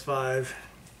King's Quest V.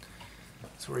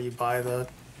 That's where you buy the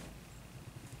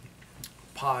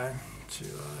pie to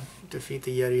defeat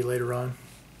the Yeti later on.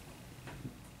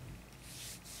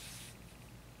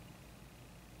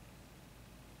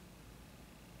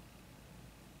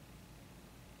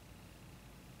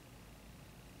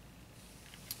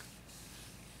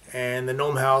 And the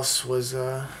gnome house was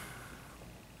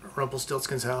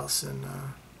Rumpelstiltskin's house in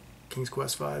King's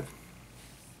Quest V.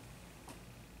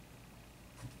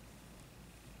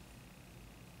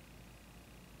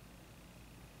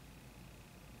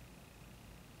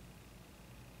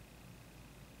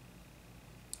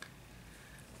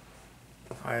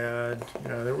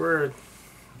 There were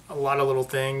a lot of little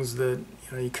things that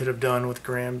you could have done with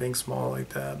Graham being small like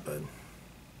that, but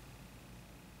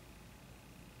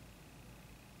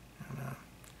I don't know.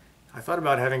 I thought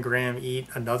about having Graham eat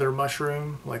another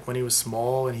mushroom, like when he was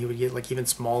small, and he would get like even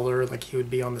smaller, like he would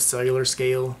be on the cellular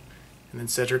scale, and then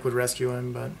Cedric would rescue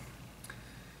him.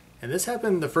 And this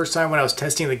happened the first time when I was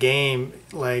testing the game.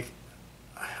 Like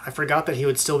I forgot that he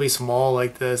would still be small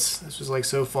like this. This was like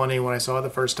so funny when I saw it the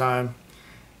first time.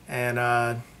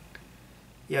 And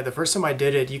yeah, the first time I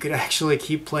did it, you could actually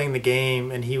keep playing the game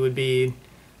and he would be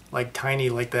like tiny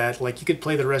like that. Like you could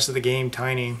play the rest of the game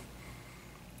tiny.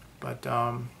 But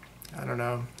I don't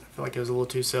know. I feel like it was a little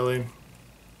too silly.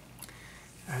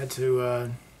 I had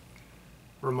to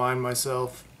remind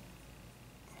myself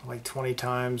like 20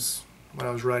 times when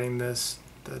I was writing this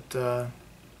that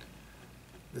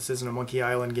this isn't a Monkey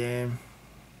Island game.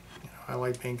 I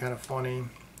like being kind of funny,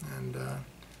 and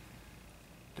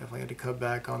definitely had to cut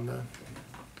back on the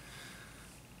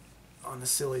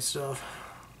silly stuff.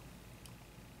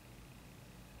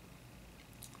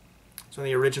 So in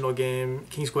the original game,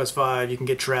 King's Quest V, you can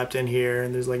get trapped in here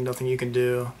and there's like nothing you can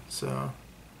do. So,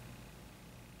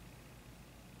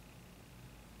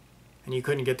 and you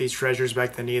couldn't get these treasures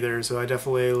back then either, so I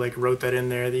definitely like wrote that in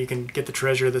there that you can get the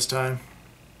treasure this time.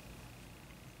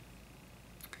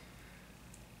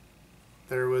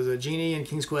 There was a genie in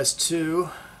King's Quest II.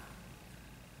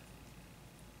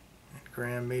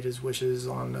 Graham made his wishes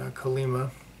on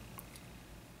Kolima.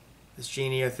 This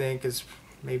genie, I think, is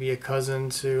maybe a cousin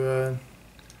to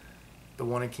the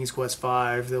one in King's Quest V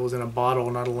that was in a bottle,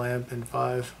 not a lamp, in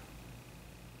 5.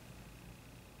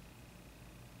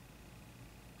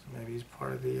 So maybe he's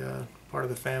part of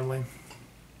the family.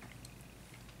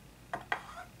 I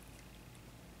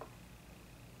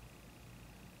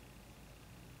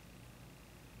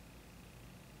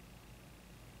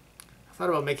thought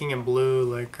about making him blue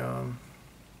like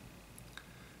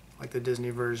the Disney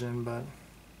version, but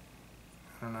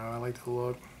I don't know, I like the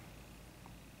look.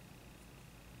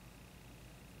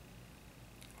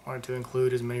 I wanted to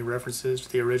include as many references to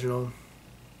the original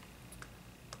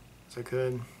as I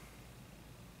could.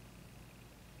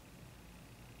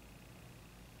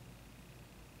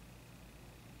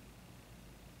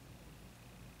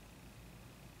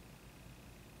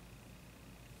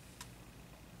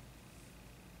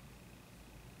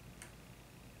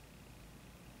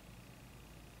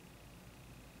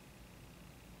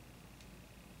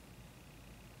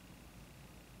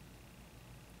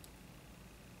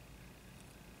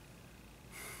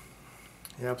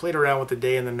 Yeah, I played around with the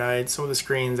day and the night. Some of the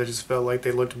screens I just felt like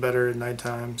they looked better at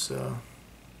nighttime, so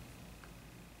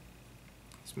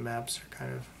these maps are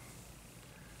kind of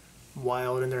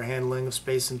wild in their handling of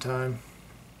space and time.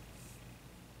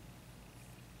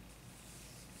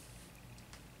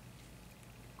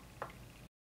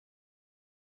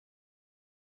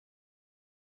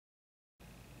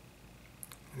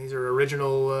 And these are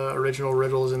original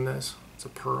riddles in this. It's a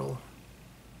pearl.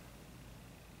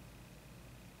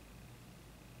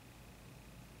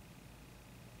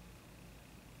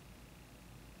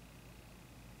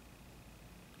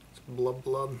 It's blub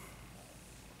blub.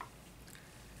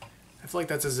 I feel like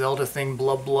that's a Zelda thing,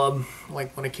 blub blub,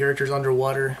 like when a character's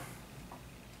underwater.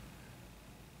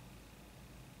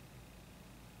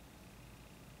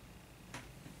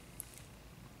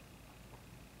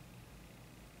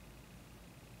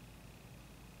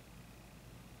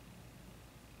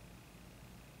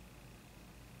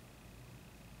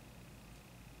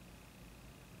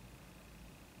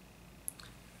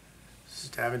 This is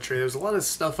Daventry. There's a lot of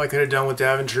stuff I could have done with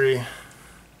Daventry.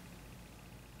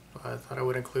 I thought I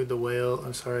would include the whale,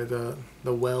 I'm sorry, the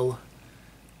well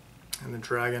and the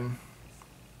dragon.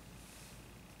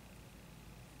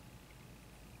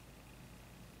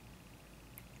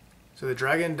 So the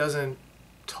dragon doesn't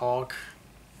talk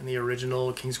in the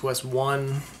original King's Quest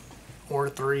 1 or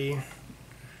 3.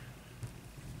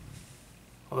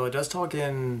 Although it does talk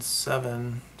in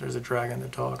 7, there's a dragon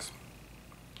that talks.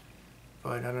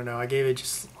 But I don't know, I gave it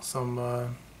just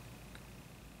some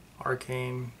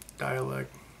arcane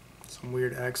dialect. Some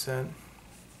weird accent.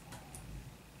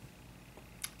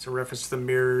 It's a reference to the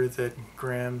mirror that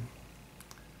Graham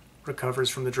recovers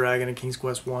from the dragon in King's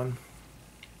Quest 1.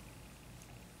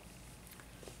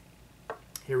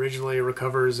 He originally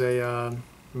recovers a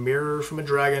mirror from a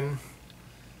dragon,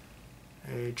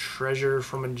 a treasure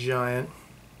from a giant,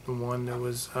 the one that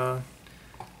was a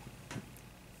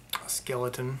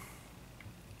skeleton,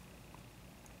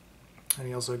 and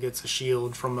he also gets a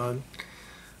shield from a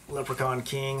Leprechaun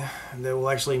King that we'll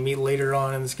actually meet later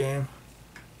on in this game.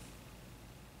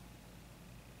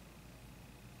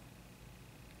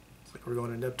 It's like we're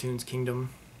going to Neptune's kingdom.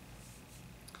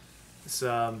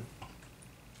 So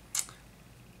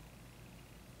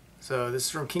this is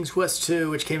from King's Quest 2,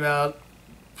 which came out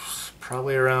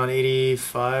probably around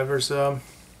 85 or so,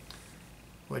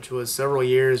 which was several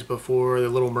years before The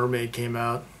Little Mermaid came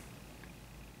out.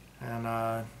 And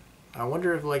I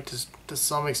wonder if, like, to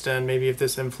some extent, maybe if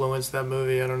this influenced that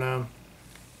movie, I don't know.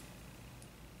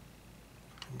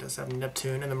 It does have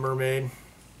Neptune and the mermaid.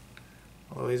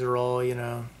 Although these are all, you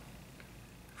know,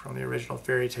 from the original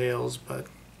fairy tales, but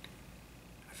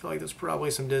I feel like there's probably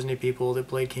some Disney people that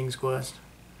played King's Quest.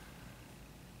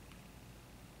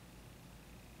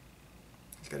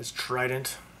 He's got his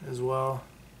trident as well.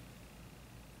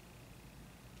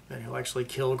 And he'll actually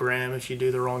kill Graham if you do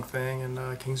the wrong thing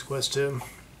in King's Quest 2.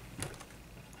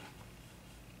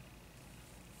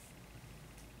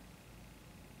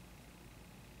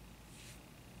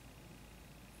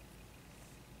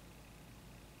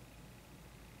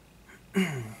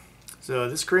 So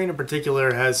this screen in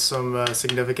particular has some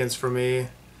significance for me,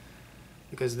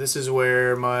 because this is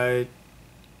where my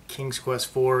King's Quest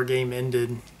 4 game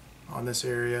ended, on this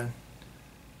area.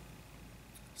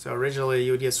 So originally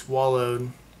you would get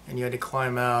swallowed and you had to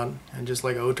climb out, and just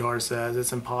like Otar says,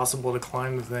 it's impossible to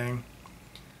climb the thing.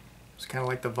 It's kind of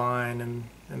like the vine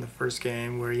in the first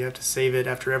game, where you have to save it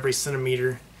after every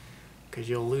centimeter because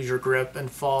you'll lose your grip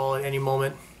and fall at any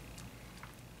moment.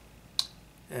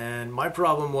 And my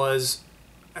problem was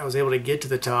I was able to get to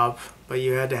the top, but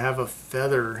you had to have a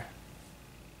feather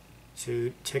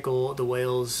to tickle the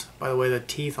whales. By the way, the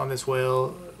teeth on this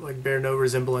whale like bear no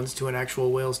resemblance to an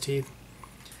actual whale's teeth.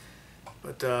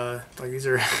 But like these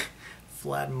are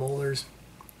flat molars.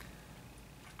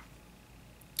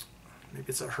 Maybe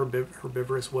it's a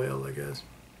herbivorous whale, I guess.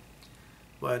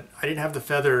 But I didn't have the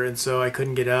feather, and so I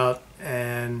couldn't get out.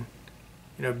 And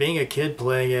you know, being a kid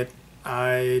playing it,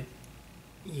 I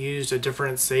used a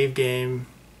different save game.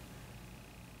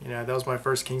 You know, that was my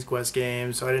first King's Quest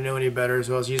game, so I didn't know any better,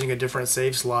 so I was using a different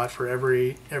save slot for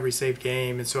every saved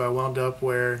game, and so I wound up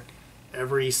where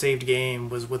every saved game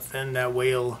was within that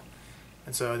whale,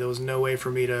 and so there was no way for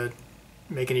me to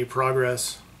make any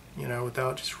progress, you know,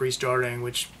 without just restarting,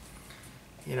 which,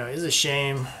 you know, is a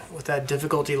shame with that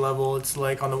difficulty level. It's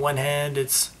like, on the one hand,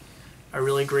 it's a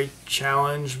really great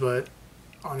challenge, but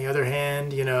on the other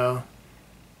hand, you know,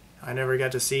 I never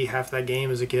got to see half that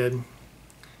game as a kid.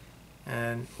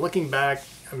 And looking back,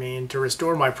 I mean, to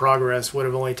restore my progress would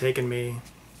have only taken me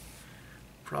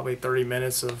probably 30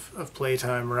 minutes of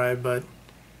playtime, right? But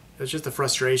it was just the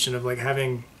frustration of like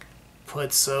having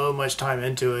put so much time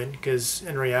into it, because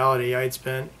in reality I'd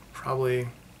spent probably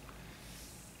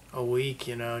a week,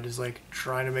 just like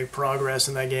trying to make progress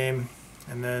in that game,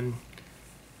 and then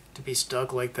to be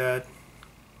stuck like that,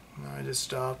 I just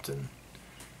stopped and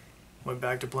went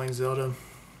back to playing Zelda.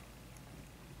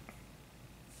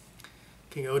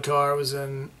 King Otar was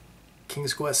in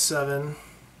King's Quest 7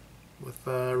 with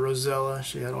Rosella.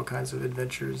 She had all kinds of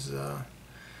adventures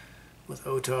with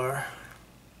Otar.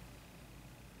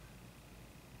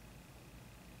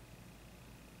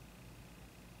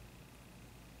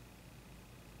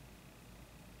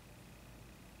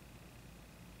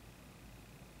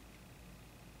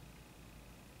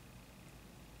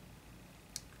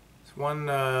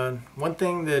 One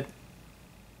thing that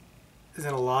is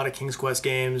in a lot of King's Quest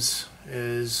games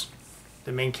is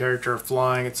the main character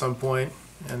flying at some point.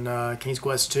 In King's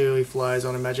Quest 2, he flies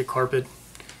on a magic carpet.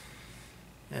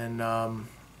 And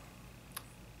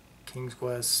King's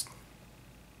Quest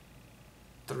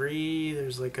 3,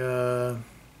 there's like a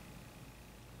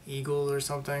eagle or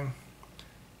something.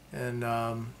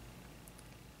 And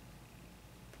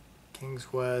King's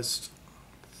Quest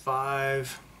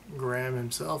 5, Graham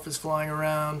himself is flying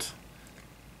around.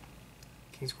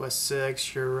 King's Quest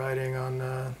 6, you're riding on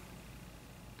a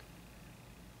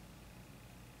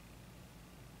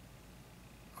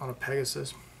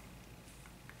Pegasus.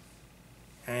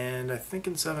 And I think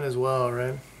in 7 as well,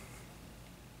 right?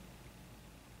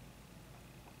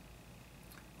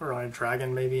 Or on a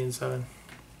dragon maybe in 7.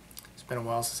 It's been a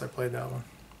while since I played that one.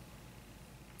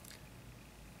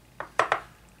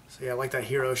 So yeah, I like that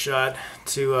hero shot.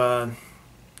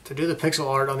 To do the pixel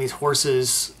art on these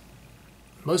horses,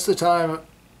 most of the time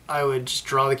I would just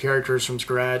draw the characters from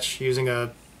scratch using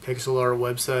a pixel art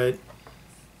website.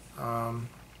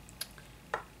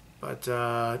 But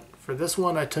for this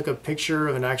one, I took a picture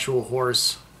of an actual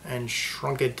horse and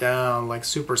shrunk it down like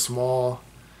super small,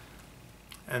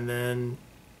 and then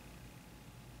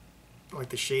like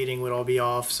the shading would all be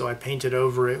off, so I painted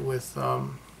over it with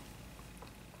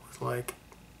like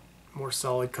more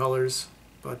solid colors.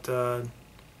 But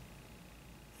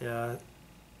yeah, I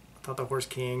thought the Horse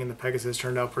King and the Pegasus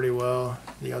turned out pretty well.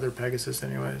 The other Pegasus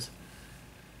anyways.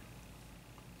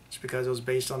 Just because it was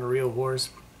based on a real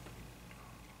horse.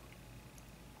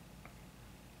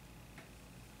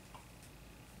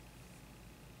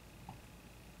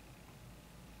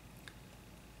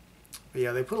 But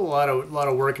yeah, they put a lot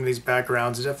of work into these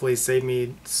backgrounds. It definitely saved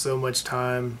me so much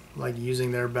time, like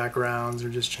using their backgrounds or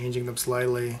just changing them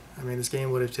slightly. I mean, this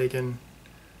game would have taken,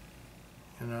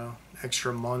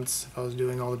 extra months if I was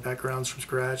doing all the backgrounds from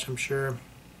scratch, I'm sure.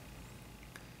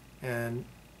 And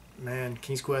man,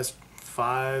 King's Quest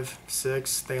 5,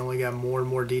 6, they only got more and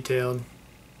more detailed.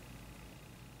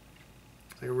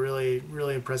 It's like really,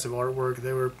 really impressive artwork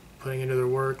they were putting into their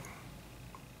work.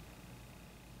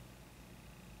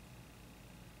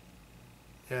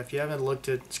 Yeah, if you haven't looked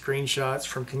at screenshots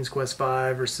from King's Quest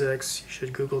 5 or 6, you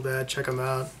should Google that, check them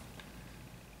out.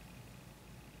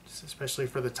 Just especially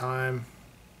for the time.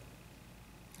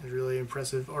 It's really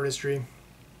impressive artistry.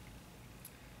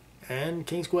 And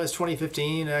King's Quest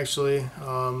 2015 actually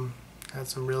had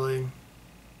some really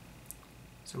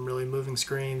moving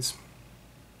screens.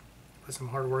 Put some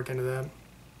hard work into that.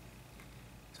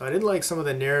 So I did like some of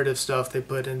the narrative stuff they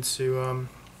put into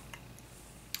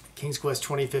King's Quest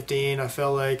 2015. I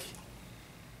felt like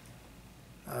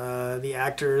the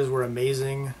actors were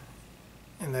amazing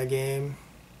in that game,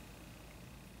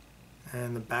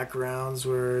 and the backgrounds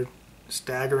were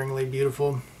staggeringly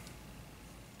beautiful.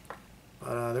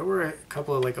 But there were a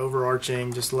couple of like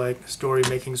overarching, just like story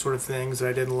making sort of things that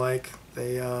I didn't like.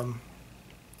 They in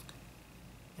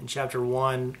chapter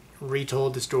 1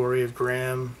 retold the story of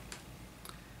Graham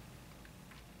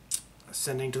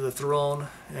ascending to the throne,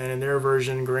 and in their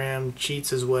version Graham cheats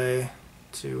his way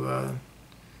to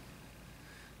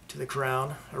the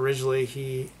crown. Originally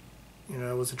he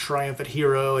was a triumphant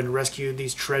hero and rescued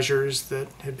these treasures that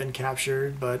had been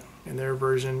captured, but in their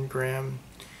version Graham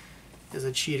is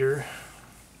a cheater,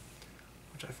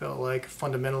 which I felt like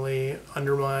fundamentally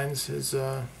undermines his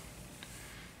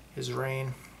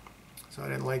reign. So I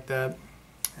didn't like that.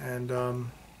 And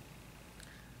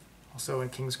also in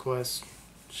King's Quest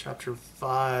Chapter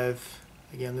 5,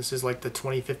 again, this is like the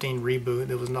 2015 reboot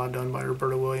that was not done by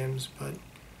Roberta Williams, but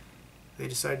they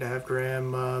decided to have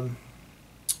Graham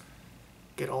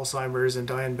get Alzheimer's and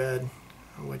die in bed,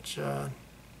 which is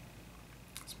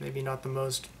maybe not the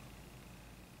most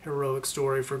heroic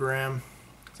story for Graham.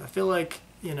 'Cause I feel like,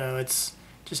 it's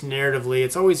just narratively,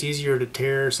 it's always easier to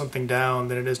tear something down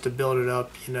than it is to build it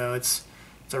up. It's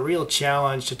a real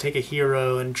challenge to take a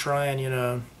hero and try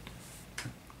and,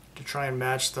 to try and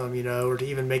match them, you know, or to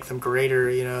even make them greater.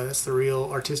 You know, that's the real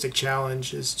artistic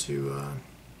challenge, is to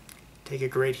take a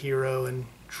great hero and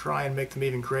try and make them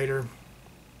even greater.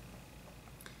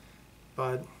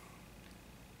 But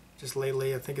just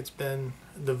lately, I think it's been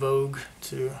the vogue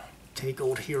to take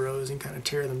old heroes and kind of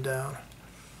tear them down,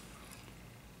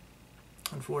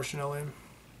 unfortunately.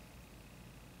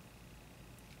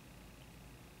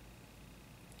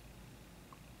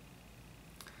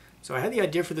 So I had the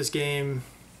idea for this game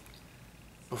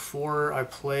before I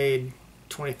played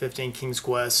 2015 King's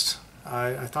Quest.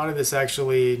 I thought of this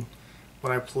actually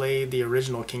when I played the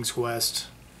original King's Quest.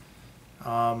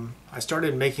 I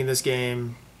started making this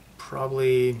game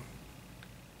probably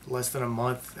less than a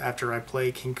month after I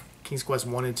played King's Quest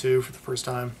 1 and 2 for the first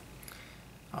time.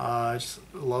 I just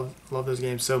love those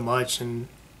games so much, and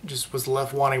just was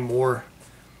left wanting more.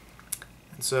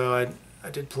 And so I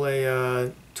did play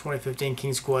 2015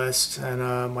 King's Quest,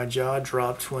 and my jaw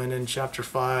dropped when in Chapter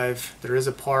 5 there is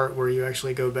a part where you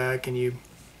actually go back and you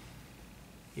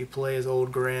play as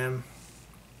old Graham.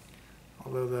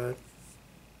 Although the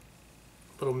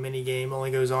little mini game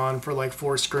only goes on for like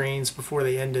 4 screens before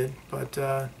they end it. But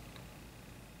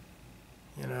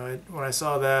you know, when I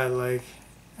saw that, like,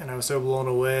 and I was so blown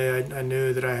away, I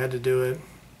knew that I had to do it.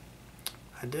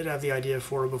 I did have the idea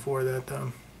for it before that,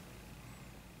 though.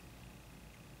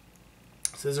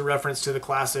 So this is a reference to the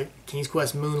classic King's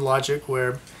Quest Moon logic,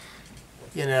 where,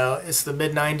 you know, it's the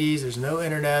mid-90s, there's no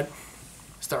internet,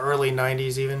 it's the early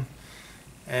 90s even,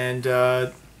 and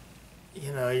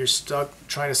you know, you're stuck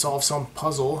trying to solve some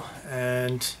puzzle,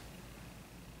 and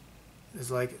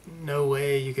there's like no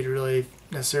way you could really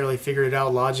necessarily figure it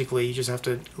out logically. You just have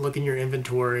to look in your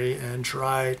inventory and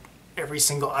try every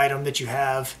single item that you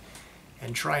have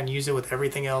and try and use it with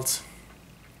everything else.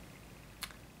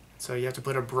 So you have to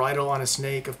put a bridle on a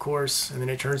snake, of course, and then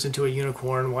it turns into a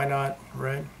unicorn. Why not,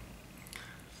 right?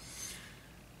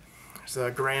 There's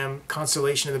a Graham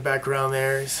constellation in the background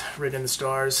there. It's written in the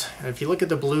stars. And if you look at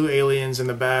the blue aliens in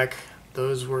the back,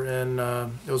 those were in,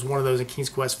 it was one of those in King's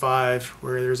Quest V,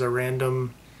 where there's a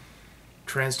random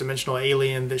trans-dimensional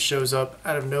alien that shows up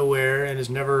out of nowhere and is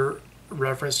never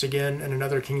referenced again in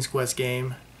another King's Quest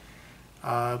game.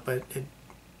 But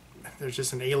there's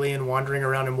just an alien wandering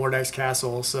around in Mordek's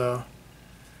castle, so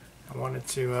I wanted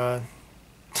to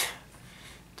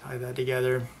tie that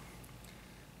together.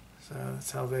 So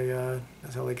that's how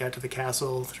they got to the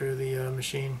castle, through the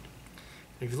machine.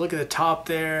 And if you look at the top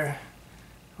there,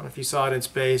 I don't know if you saw it in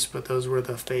space, but those were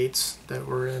the fates that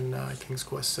were in King's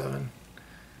Quest VII.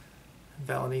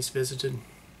 Valenice visited.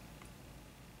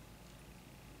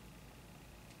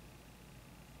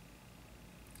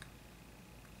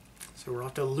 So we're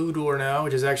off to Ludor now,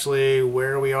 which is actually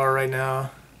where we are right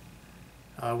now.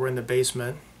 We're in the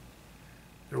basement.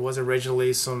 There was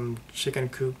originally some chicken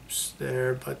coops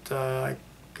there, but I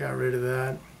got rid of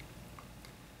that.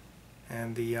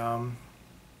 And the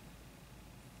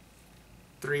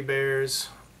 3 bears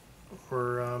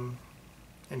were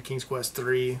in King's Quest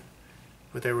III,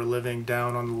 but they were living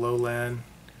down on the lowland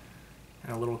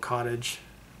in a little cottage.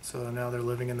 So now they're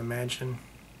living in the mansion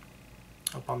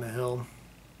up on the hill.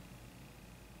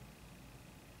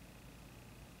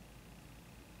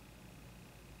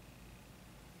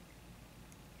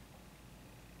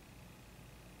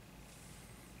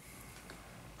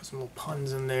 Put some little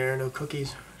puns in there, no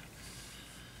cookies.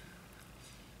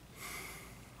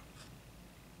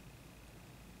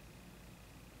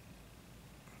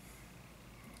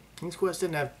 King's Quest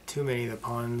didn't have too many of the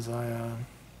puns. I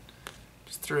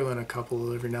just threw in a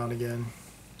couple every now and again.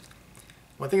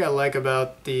 One thing I like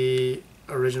about the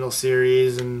original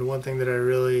series, and one thing that I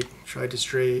really tried to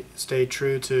stay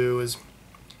true to, is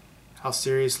how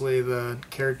seriously the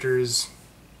characters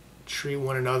treat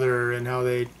one another and how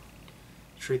they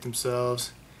treat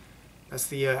themselves. That's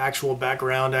the actual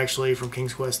background, actually, from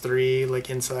King's Quest III, like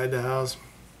inside the house.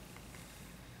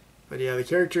 But yeah, the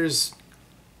characters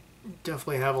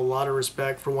definitely have a lot of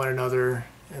respect for one another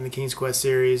in the King's Quest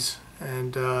series,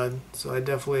 and so I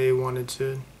definitely wanted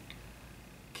to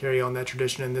carry on that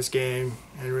tradition in this game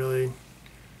and really, you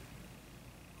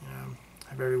know,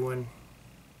 have everyone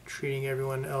treating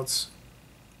everyone else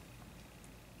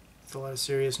with a lot of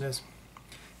seriousness.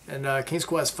 And King's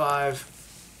Quest V,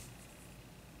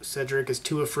 Cedric is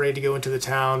too afraid to go into the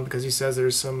town because he says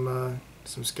there's some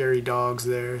scary dogs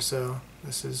there. So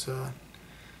this is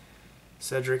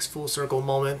Cedric's full circle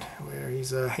moment where he's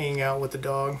hanging out with the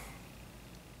dog.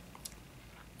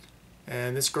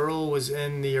 And this girl was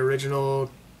in the original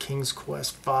King's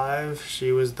Quest V.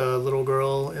 She was the little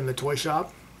girl in the toy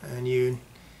shop, and you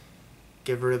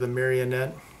give her the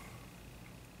marionette.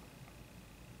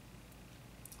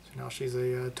 So So now she's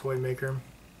a toy maker.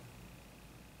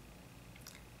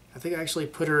 I think I actually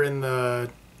put her in the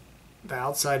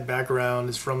outside background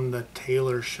is from the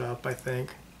tailor shop, I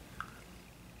think.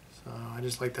 So I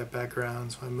just like that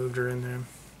background, so I moved her in there.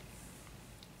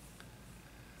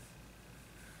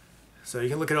 So you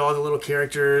can look at all the little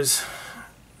characters.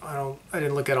 I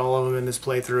didn't look at all of them in this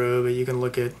playthrough, but you can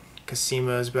look at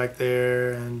Casima's back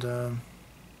there and a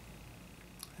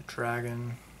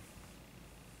dragon,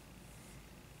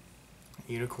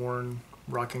 a unicorn,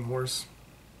 rocking horse,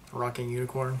 rocking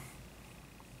unicorn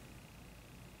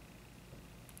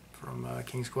from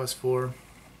King's Quest IV,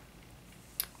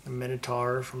 the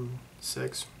Minotaur from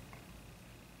 6.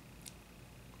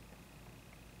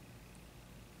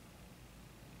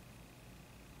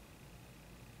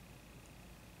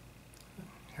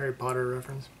 Harry Potter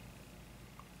reference.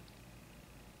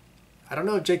 I don't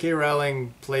know if J.K.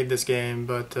 Rowling played this game,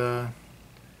 but there's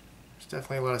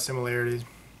definitely a lot of similarities.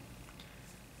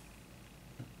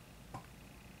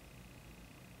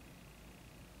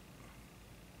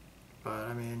 But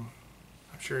I mean,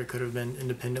 I'm sure it could have been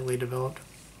independently developed.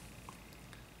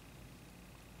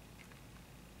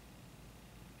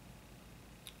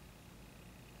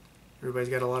 Everybody's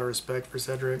got a lot of respect for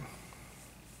Cedric.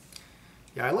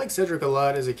 Yeah, I liked Cedric a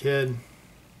lot as a kid. I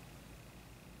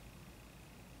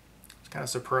was kind of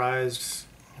surprised.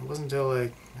 It wasn't until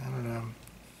like, I don't know,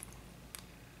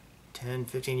 10,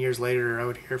 15 years later I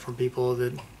would hear from people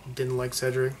that didn't like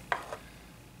Cedric.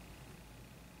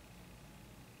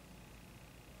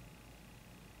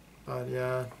 But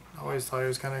yeah, I always thought he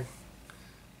was kind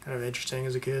of interesting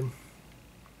as a kid.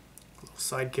 A little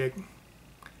sidekick,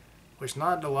 which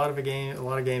not a lot of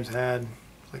games had,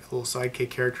 like a little sidekick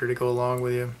character to go along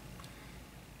with you.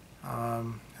 I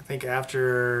think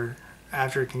after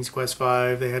King's Quest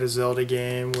V, they had a Zelda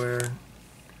game where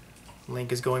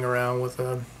Link is going around with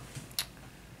a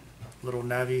little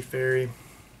Navi fairy.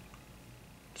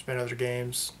 There's been other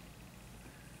games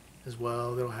as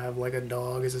well that'll have like a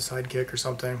dog as a sidekick or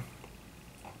something.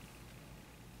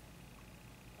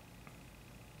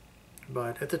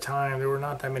 But at the time, there were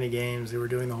not that many games that were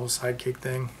doing the whole sidekick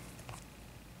thing.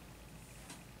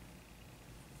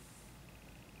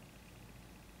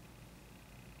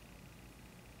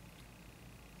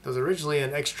 There was originally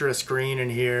an extra screen in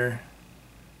here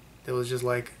that was just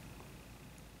like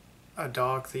a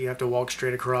dock that you have to walk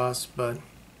straight across, but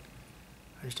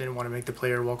I just didn't want to make the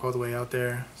player walk all the way out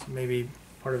there. So maybe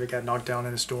part of it got knocked down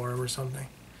in a storm or something.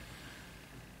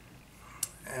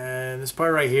 And this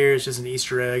part right here is just an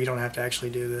Easter egg. You don't have to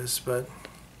actually do this, but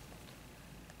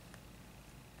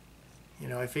you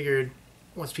know, I figured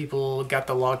once people got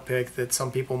the lockpick that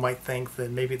some people might think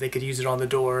that maybe they could use it on the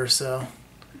door, so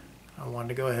I wanted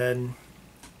to go ahead and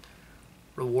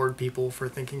reward people for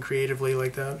thinking creatively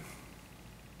like that.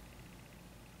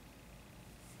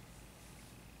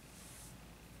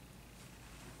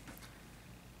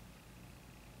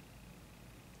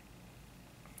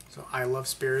 So I Love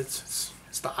Spirits.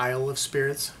 It's the Isle of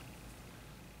Spirits.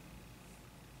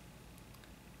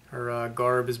 Her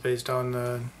garb is based on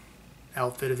the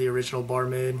outfit of the original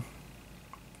barmaid.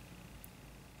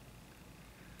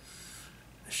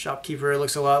 The shopkeeper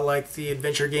looks a lot like the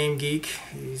Adventure Game Geek.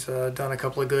 He's done a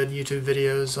couple of good YouTube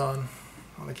videos on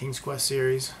the King's Quest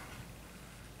series.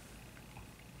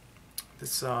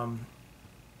 This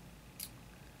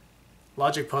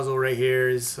logic puzzle right here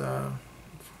is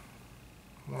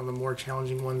one of the more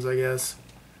challenging ones, I guess.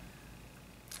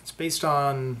 It's based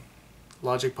on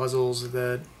logic puzzles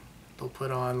that they'll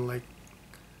put on like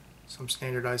some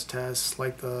standardized tests,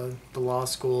 like the law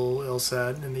school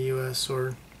LSAT in the US,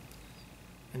 or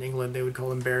in England they would call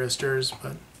them barristers,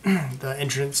 but the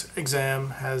entrance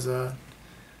exam has a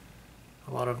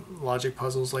lot of logic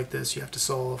puzzles like this you have to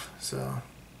solve. So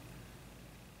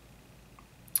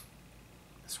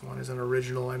this one is an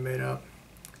original I made up,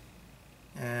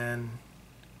 and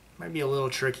might be a little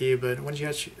tricky, but once you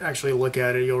actually look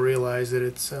at it, you'll realize that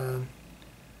it's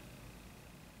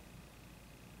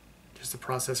just the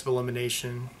process of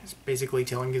elimination. It's basically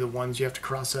telling you the ones you have to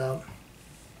cross out.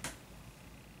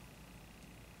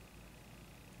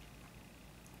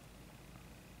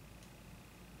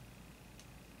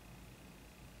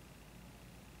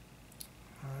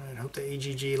 Alright, hope the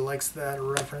AGG likes that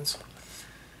reference.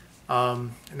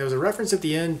 And there was a reference at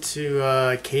the end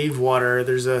to cave water.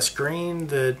 There's a screen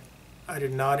that I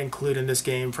did not include in this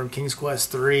game from King's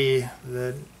Quest III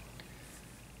that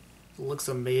looks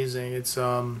amazing. It's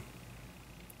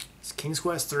King's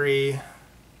Quest III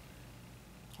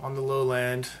on the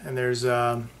lowland, and there's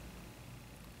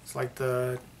it's like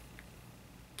the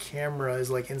camera is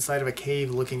like inside of a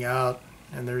cave looking out,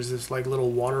 and there's this like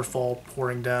little waterfall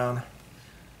pouring down.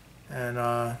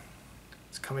 and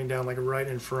it's coming down like right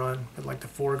in front, but like the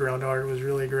foreground art was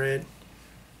really great.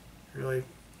 Really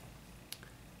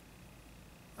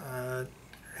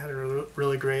had a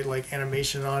really great like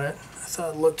animation on it. I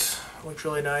thought it looked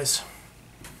really nice.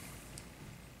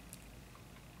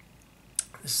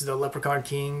 This is the Leprechaun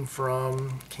King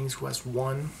from King's Quest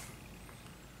 1.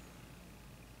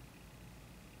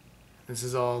 This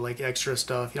is all like extra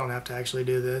stuff. You don't have to actually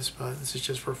do this, but this is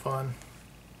just for fun.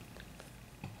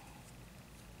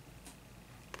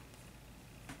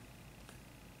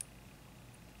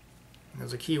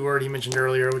 There's a keyword he mentioned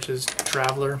earlier, which is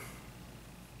traveler.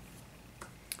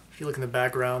 If you look in the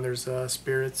background, there's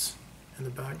spirits in the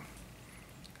back.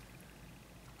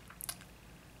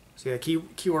 So yeah,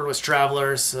 keyword was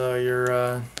traveler, so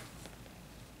you're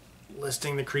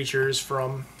listing the creatures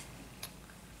from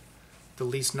the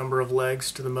least number of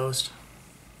legs to the most.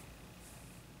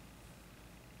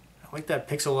 I like that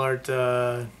pixel art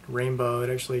rainbow. It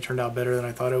actually turned out better than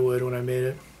I thought it would when I made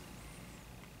it.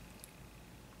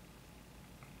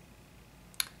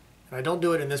 And I don't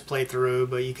do it in this playthrough,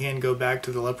 but you can go back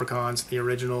to the leprechauns, the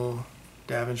original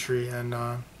Daventry, and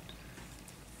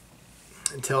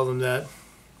tell them that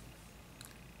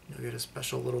you'll get a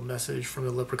special little message from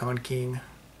the Leprechaun King.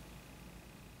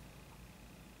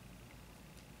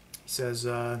 He says,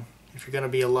 if you're going to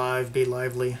be alive, be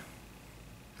lively.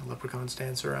 The leprechauns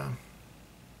dance around.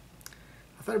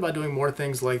 I thought about doing more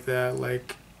things like that,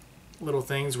 like little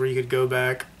things where you could go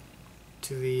back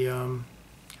to the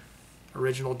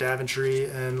original Daventry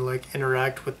and like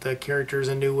interact with the characters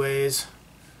in new ways.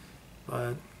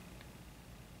 But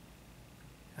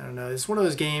I don't know, it's one of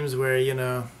those games where, you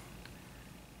know,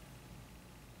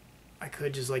 I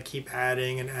could just like keep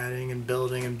adding and adding and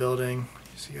building and building.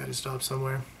 So you gotta stop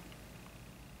somewhere.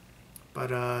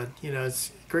 But you know,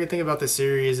 it's a great thing about the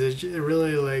series is it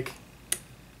really, like,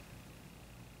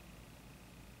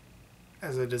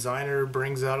 as a designer,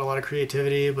 brings out a lot of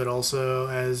creativity, but also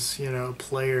as, you know, a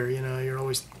player, you know, you're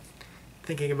always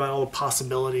thinking about all the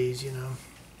possibilities, you know,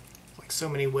 like so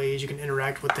many ways you can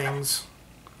interact with things.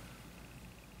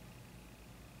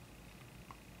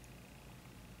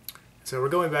 So we're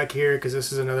going back here because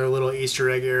this is another little Easter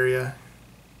egg area.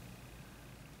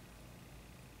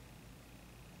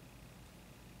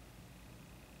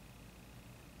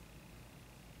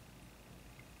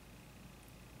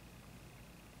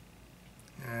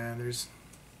 And there's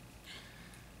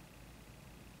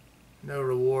no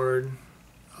reward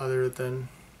other than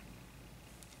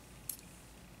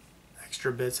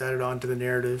extra bits added onto the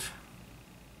narrative.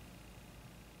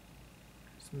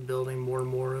 Just building more and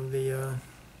more of the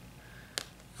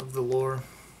lore.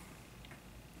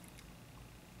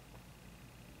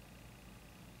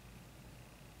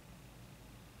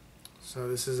 So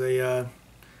this is a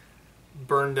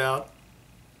burned out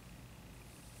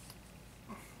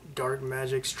dark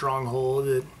magic stronghold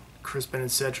that Crispin and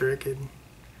Cedric had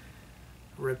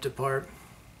ripped apart.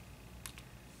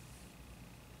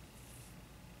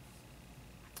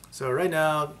 So right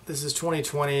now, this is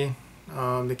 2020.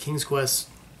 The King's Quest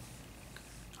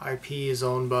IP is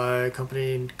owned by a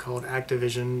company called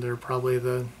Activision. They're probably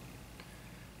the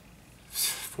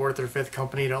fourth or fifth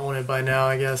company to own it by now,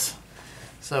 I guess.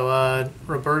 So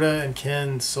Roberta and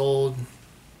Ken sold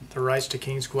the rights to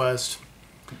King's Quest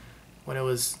when it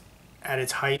was at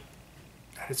its height,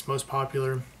 at its most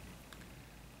popular.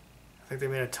 I think they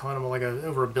made a ton of like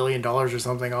over $1 billion or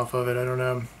something off of it. I don't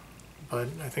know, but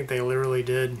I think they literally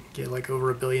did get like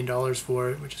over $1 billion for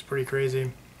it, which is pretty crazy.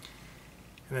 And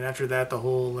then after that, the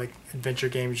whole like adventure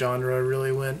game genre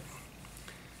really went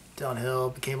downhill,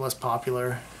 became less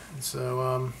popular, and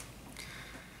so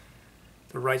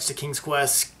the rights to King's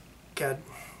Quest got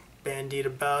bandied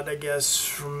about, I guess,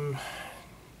 from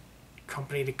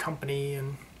company to company,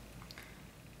 and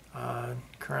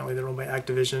currently they're owned by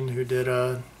Activision, who did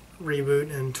a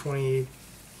reboot in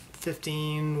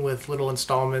 2015 with little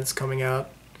installments coming out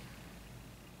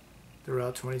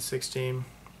throughout 2016,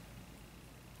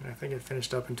 and I think it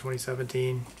finished up in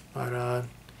 2017. But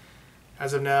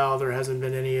as of now, there hasn't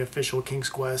been any official King's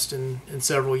Quest in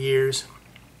several years.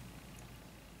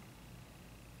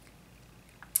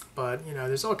 But you know,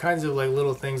 there's all kinds of like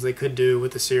little things they could do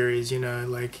with the series. You know,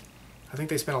 like I think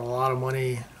they spent a lot of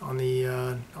money on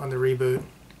the reboot,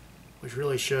 which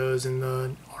really shows in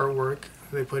the artwork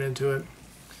they put into it.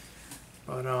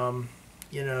 But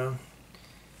you know,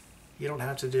 you don't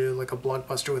have to do like a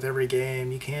blockbuster with every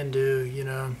game. You can do, you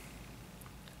know,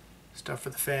 stuff for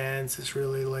the fans. It's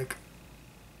really like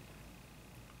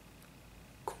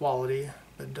quality,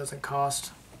 but it doesn't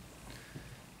cost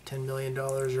 $10 million,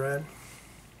 right?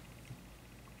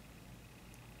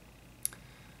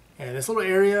 And this little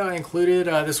area I included,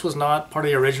 this was not part of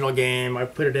the original game. I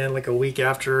put it in like a week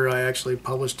after I actually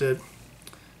published it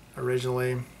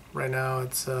originally. Right now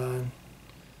it's July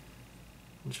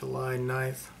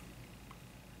 9th.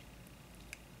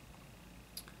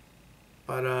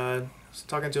 But I was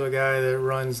talking to a guy that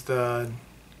runs the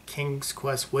King's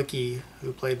Quest wiki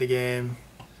who played the game.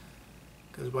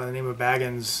 Goes by the name of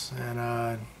Baggins,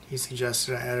 and he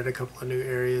suggested I added a couple of new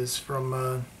areas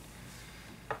from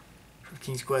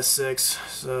King's Quest 6,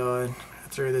 so I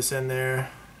threw this in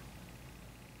there.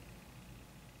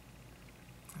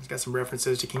 It's got some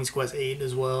references to King's Quest 8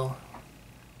 as well.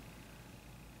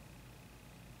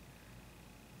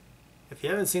 If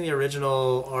you haven't seen the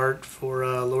original art for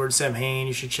Lord Samhain,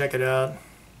 you should check it out.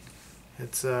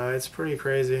 It's pretty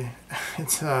crazy.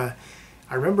 I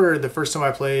remember the first time I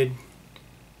played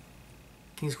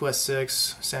King's Quest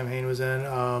 6, Samhain was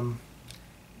in.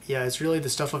 Yeah, it's really the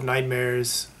stuff of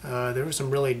nightmares. There was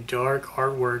some really dark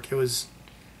artwork. It was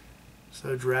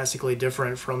so drastically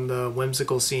different from the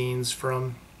whimsical scenes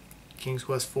from King's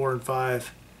Quest 4 and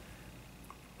 5.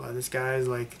 But this guy's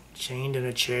like chained in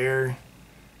a chair.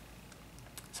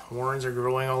 His horns are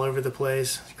growing all over the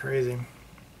place. It's crazy.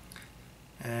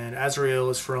 And Azrael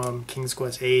is from King's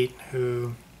Quest 8,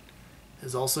 who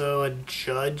is also a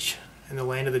judge in the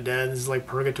land of the dead. This is like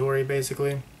purgatory,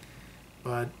 basically.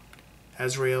 But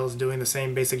Azrael is doing the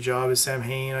same basic job as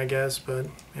Samhain, I guess, but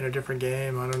in a different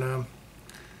game. I don't know.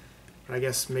 But I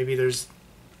guess maybe there's,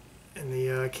 in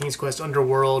the King's Quest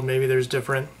Underworld, maybe there's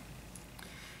different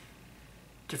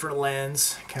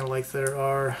lands, kind of like there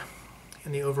are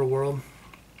in the overworld.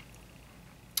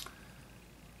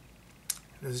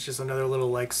 This is just another little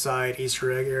like side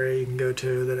Easter egg area you can go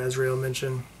to that Azrael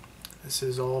mentioned. This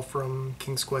is all from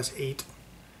King's Quest 8,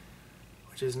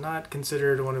 which is not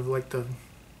considered one of like the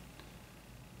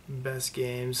best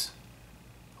games.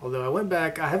 Although I went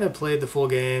back, I haven't played the full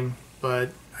game,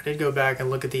 but I did go back and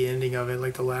look at the ending of it,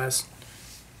 like the last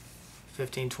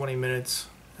 15-20 minutes,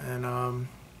 and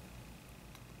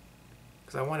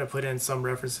because I want to put in some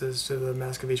references to the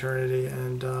Mask of Eternity,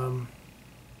 and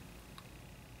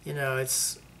you know,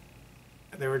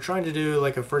 they were trying to do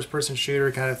like a first-person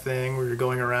shooter kind of thing where you're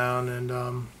going around and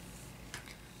kind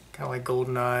of like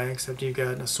GoldenEye, except you've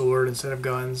got a sword instead of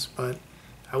guns. But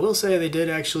I will say they did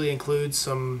actually include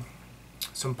some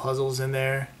puzzles in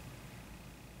there,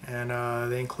 and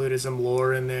they included some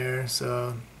lore in there.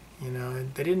 So you know,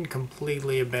 they didn't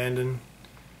completely abandon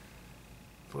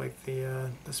like the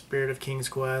spirit of King's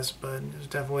Quest, but it was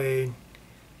definitely,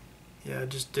 yeah, it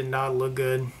just did not look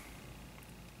good.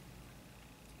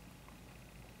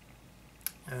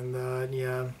 And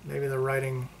yeah, maybe the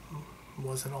writing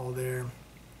wasn't all there,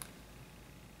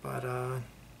 but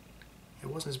it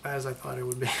wasn't as bad as I thought it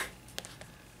would be.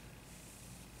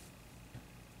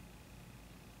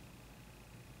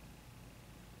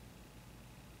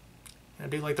 I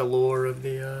do like the lore of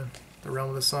the Realm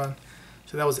of the Sun.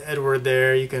 So that was Edward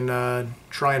there. You can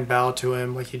try and bow to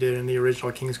him like you did in the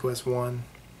original King's Quest 1.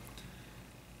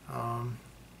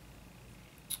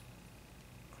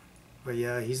 But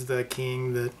yeah, he's the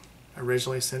king that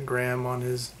originally sent Graham on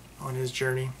his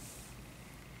journey.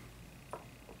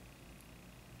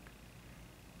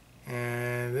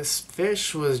 And this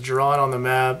fish was drawn on the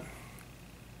map.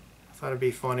 I thought it'd be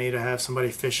funny to have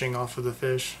somebody fishing off of the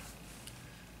fish.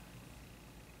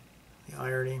 The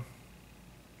irony.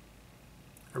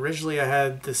 Originally I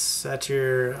had this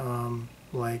satyr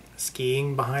like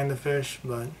skiing behind the fish,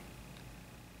 but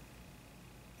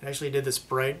it actually did the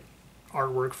sprite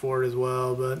artwork for it as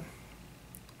well, but I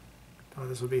thought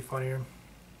this would be funnier,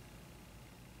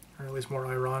 or at least more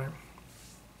ironic.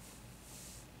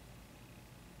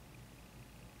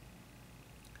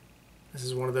 This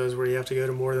is one of those where you have to go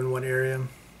to more than one area. I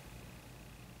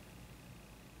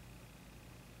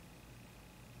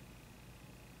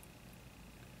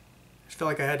just felt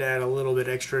like I had to add a little bit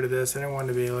extra to this. I didn't want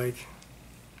it to be like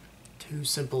too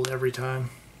simple every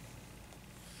time.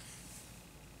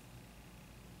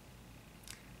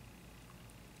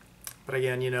 But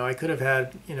again, you know, I could have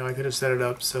set it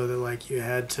up so that like you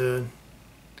had to,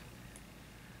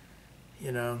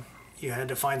 you know, you had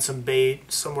to find some bait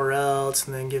somewhere else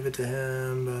and then give it to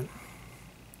him, but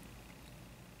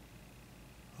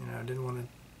you know, I didn't want to,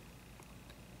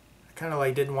 I kind of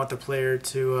like didn't want the player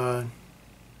to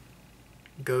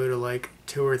go to like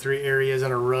 2 or 3 areas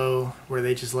in a row where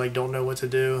they just like don't know what to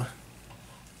do.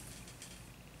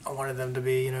 I wanted them to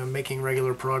be, you know, making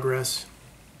regular progress.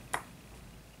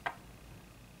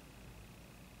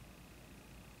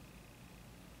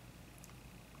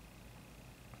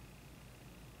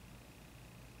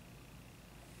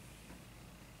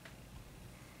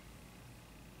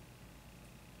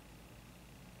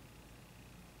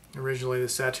 Originally the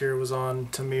satire was on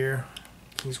Tamir,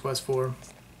 King's Quest 4.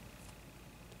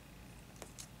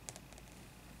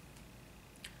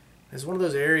 It's one of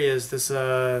those areas, this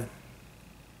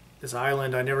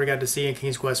island I never got to see in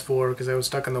King's Quest 4 because I was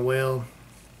stuck in the whale.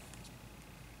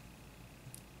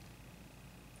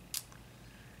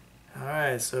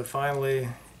 Alright, so finally,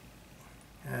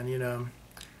 and you know,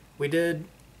 we did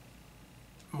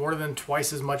more than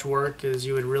twice as much work as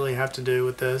you would really have to do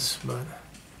with this, but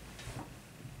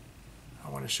I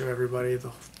want to show everybody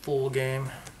the full game.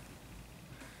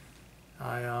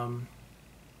 I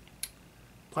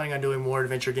planning on doing more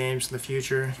adventure games in the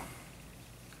future.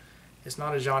 It's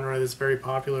not a genre that's very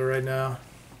popular right now.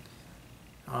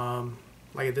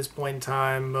 Like at this point in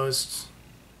time, I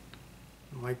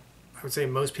would say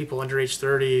most people under age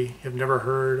 30 have never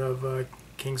heard of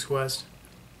King's Quest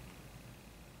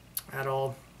at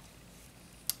all,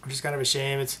 which is kind of a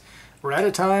shame. We're at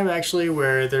a time actually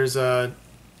where there's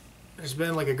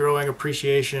been like a growing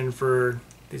appreciation for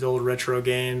these old retro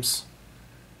games.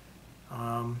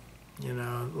 You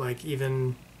know, like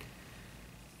even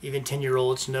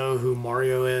 10-year-olds know who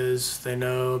Mario is. They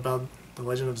know about The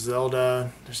Legend of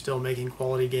Zelda. They're still making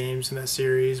quality games in that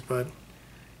series, but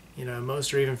you know,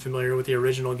 most are even familiar with the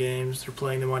original games. They're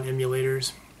playing them on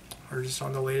emulators or just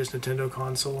on the latest Nintendo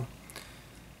console.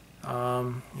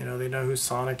 You know, they know who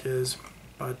Sonic is.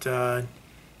 But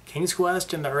King's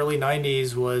Quest in the early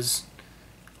 90s was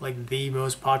like the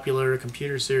most popular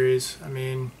computer series. I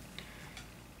mean,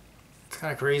 it's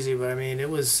kind of crazy, but I mean, it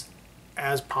was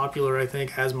as popular, I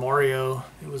think, as Mario.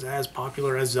 It was as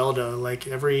popular as Zelda. Like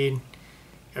everyone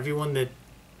that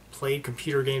played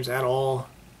computer games at all,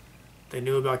 they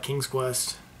knew about King's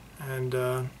Quest, and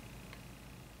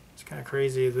it's kind of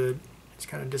crazy that it's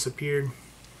kind of disappeared.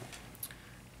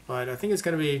 But I think it's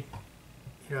going to be,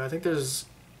 you know, I think there's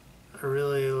a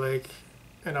really like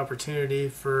an opportunity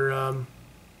for a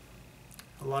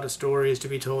lot of stories to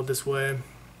be told this way.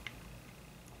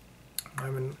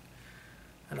 I'm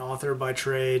an author by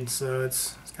trade, so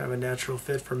it's kind of a natural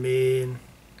fit for me, and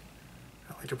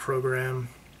I like to program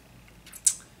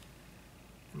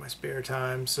in my spare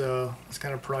time, so this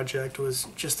kind of project was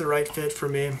just the right fit for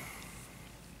me.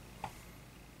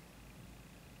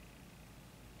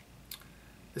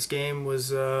 This game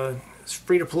was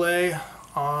free to play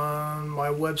on my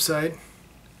website.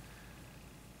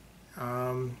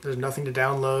 There's nothing to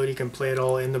download. You can play it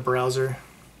all in the browser,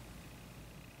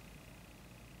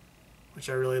 which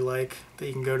I really like, that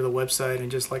you can go to the website and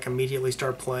just like immediately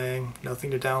start playing.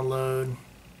 Nothing to download,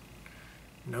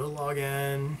 no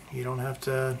login. You don't have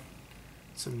to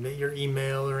submit your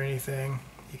email or anything.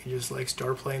 You can just like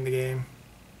start playing the game.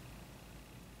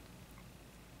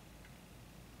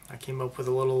 I came up with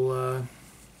a little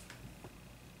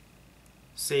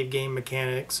save game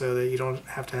mechanic so that you don't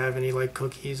have to have any like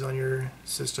cookies on your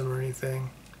system or anything.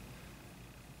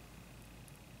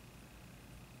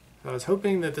 So I was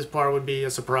hoping that this part would be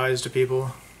a surprise to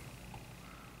people.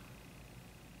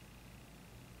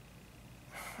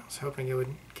 I was hoping it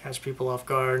would catch people off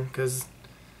guard, because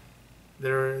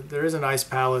there is an ice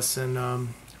palace in a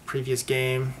previous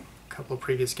game, a couple of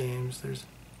previous games. There's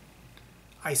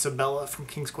Isabella from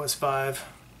King's Quest V.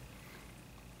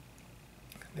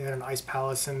 They had an ice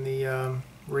palace in the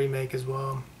remake as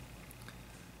well.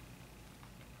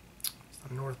 It's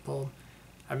the North Pole.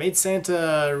 I made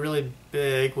Santa really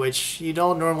big, which you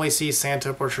don't normally see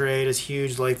Santa portrayed as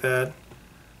huge like that.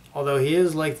 Although he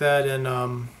is like that in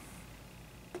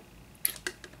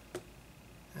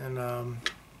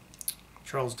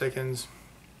Charles Dickens'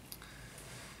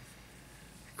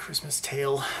 Christmas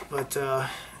Tale. But I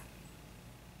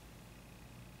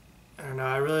don't know,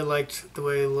 I really liked the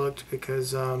way he looked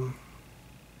because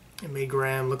it made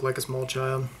Graham look like a small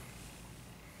child.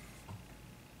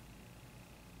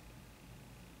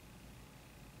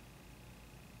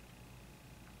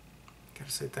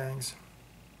 Gotta say thanks.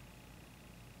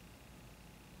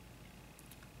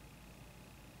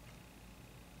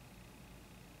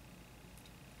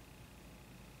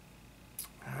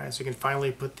 Alright, so you can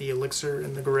finally put the elixir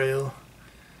in the grail.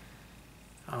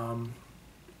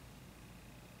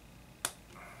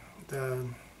 The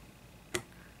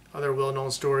other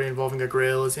well-known story involving a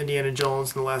grail is Indiana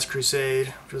Jones and the Last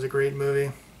Crusade, which was a great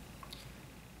movie.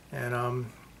 And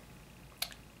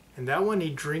in that one, he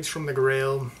drinks from the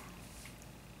grail.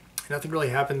 Nothing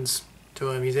really happens to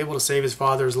him. He's able to save his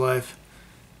father's life,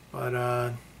 but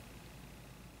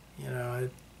you know,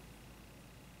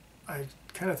 I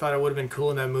kind of thought it would have been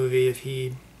cool in that movie if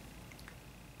he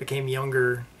became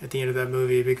younger at the end of that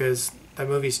movie, because that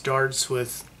movie starts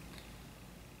with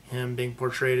him being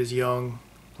portrayed as young,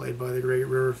 played by the great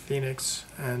River Phoenix,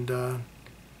 and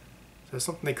so So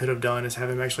something they could have done is have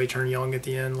him actually turn young at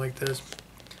the end like this.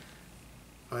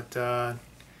 But I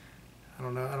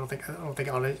don't know. I don't think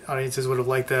audiences would have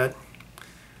liked that.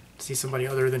 To see somebody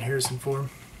other than Harrison Ford.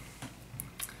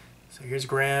 So here's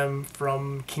Graham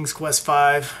from King's Quest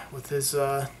V with his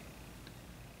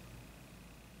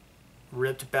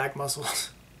ripped back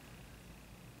muscles.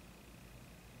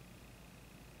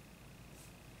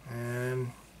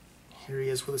 And here he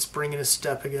is with a spring in his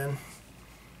step again.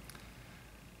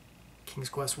 King's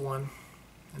Quest 1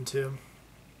 and 2.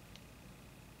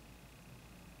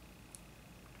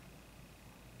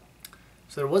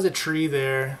 So there was a tree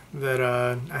there that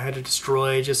I had to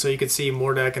destroy just so you could see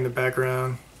Mordak in the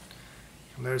background.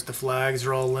 And there's the flags,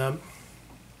 they're all limp.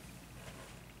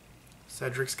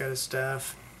 Cedric's got his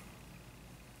staff.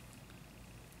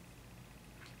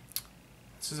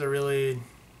 This is a really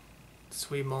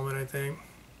sweet moment, I think.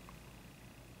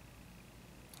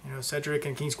 You know, Cedric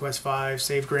in King's Quest V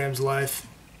saved Graham's life.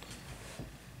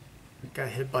 Got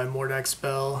hit by Mordak's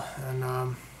spell, and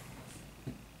I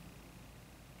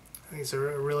think it's a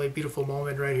really beautiful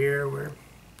moment right here where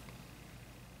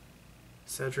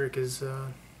Cedric is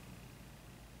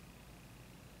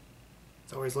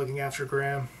always looking after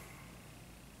Graham.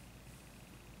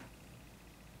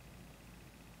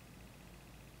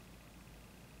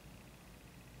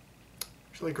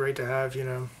 It's really great to have, you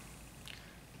know,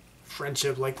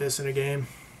 friendship like this in a game.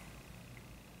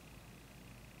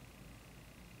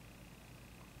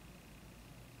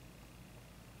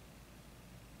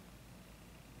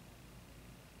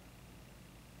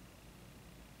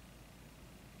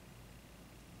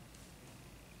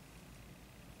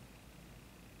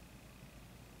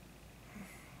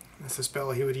 That's the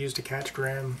spell he would use to catch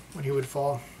Graham when he would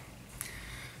fall.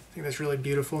 I think that's really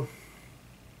beautiful.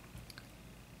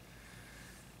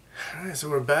 Alright, so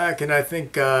we're back, and I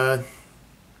think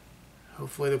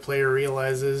hopefully the player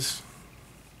realizes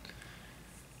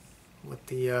what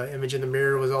the image in the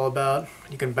mirror was all about.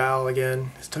 You can bow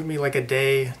again. It took me like a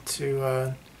day to,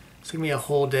 it took me a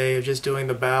whole day of just doing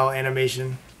the bow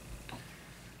animation.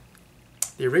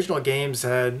 The original games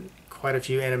had quite a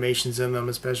few animations in them,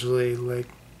 especially like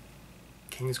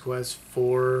King's Quest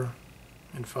 4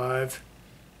 and 5.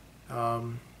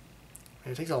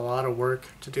 It takes a lot of work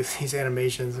to do these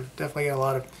animations. I've definitely got a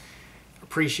lot of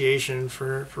appreciation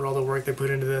for all the work they put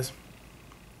into this.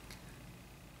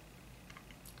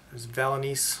 There's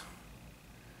Valenice,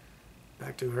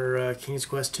 back to her King's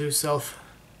Quest 2 self.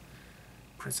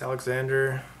 Prince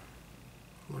Alexander,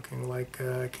 looking like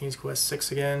King's Quest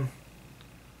 6 again.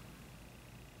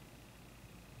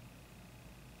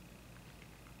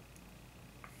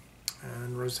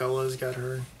 And Rosella's got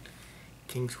her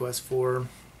King's Quest 4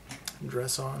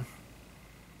 dress on.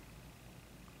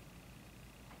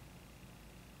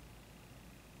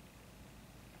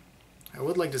 I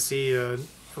would like to see a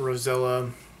Rosella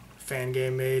fan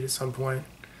game made at some point.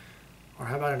 Or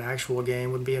how about an actual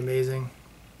game would be amazing.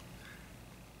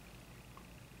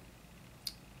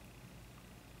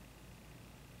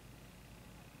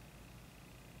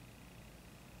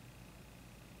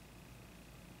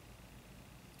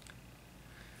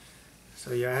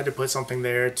 So yeah, I had to put something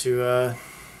there to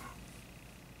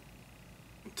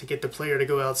get the player to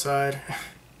go outside.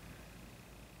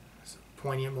 It's a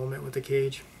poignant moment with the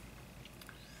cage.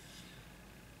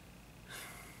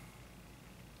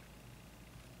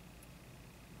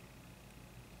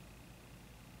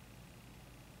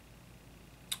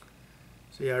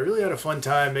 So yeah, I really had a fun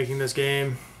time making this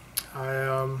game. I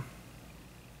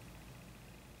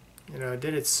you know, I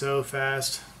did it so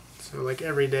fast. So like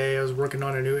every day I was working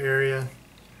on a new area.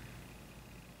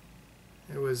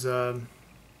 It was you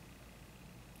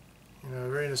know,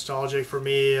 very nostalgic for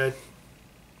me. I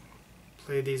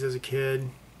played these as a kid,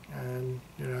 and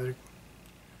you know,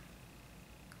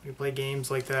 we play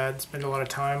games like that, spend a lot of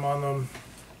time on them.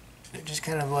 They're just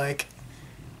kind of like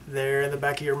there in the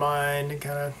back of your mind and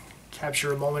kind of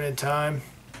capture a moment in time.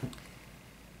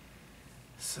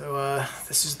 So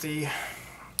this is the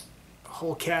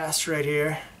whole cast right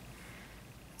here.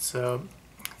 So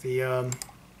the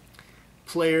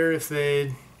player, if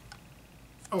they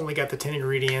only got the 10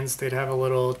 ingredients, they'd have a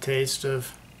little taste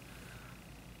of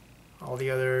all the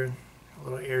other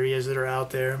little areas that are out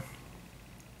there.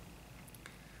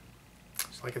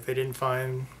 It's like if they didn't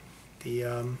find the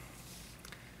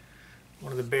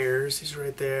one of the bears, he's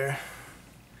right there.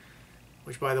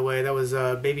 Which, by the way, that was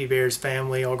Baby Bear's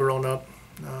family all grown up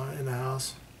in the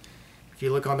house. If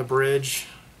you look on the bridge,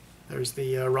 there's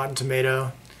the rotten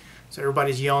tomato. So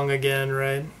everybody's young again,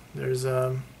 right? There's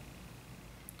little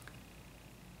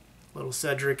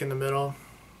Cedric in the middle.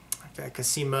 I've got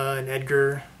Cassima and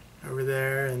Edgar over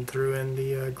there, and threw in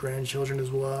the grandchildren as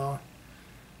well.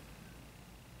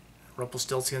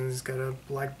 Rumpelstiltskin's got a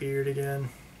black beard again.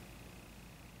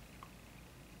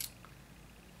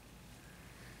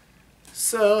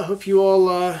 So I hope you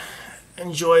all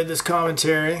enjoyed this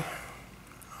commentary.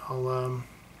 I'll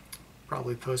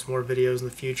probably post more videos in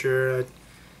the future.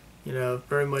 I,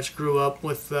 very much grew up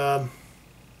with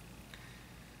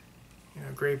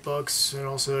great books and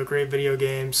also great video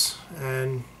games,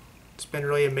 and it's been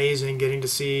really amazing getting to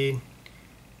see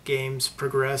games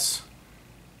progress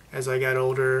as I got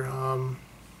older.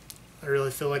 I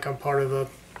really feel like I'm part of a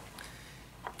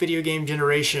video game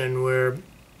generation where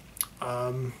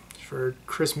for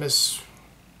Christmas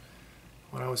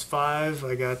when I was 5,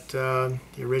 I got the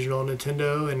original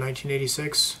Nintendo in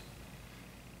 1986,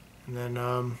 and then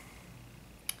I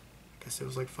guess it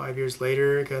was like 5 years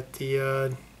later I got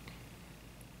the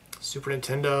Super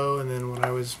Nintendo, and then when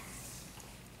I was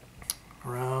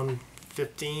around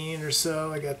 15 or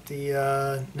so I got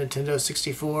the Nintendo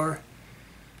 64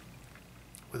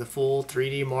 with a full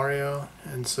 3D Mario,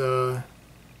 and so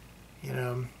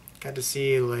got to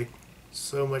see like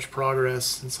so much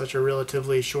progress in such a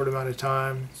relatively short amount of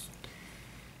time.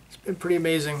 It's been pretty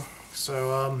amazing.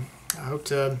 So I hope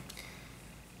to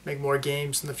make more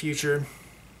games in the future,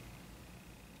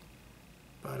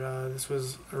 but this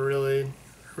was a really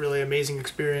amazing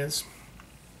experience,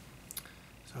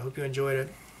 so I hope you enjoyed it.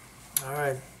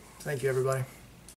 Alright, thank you everybody.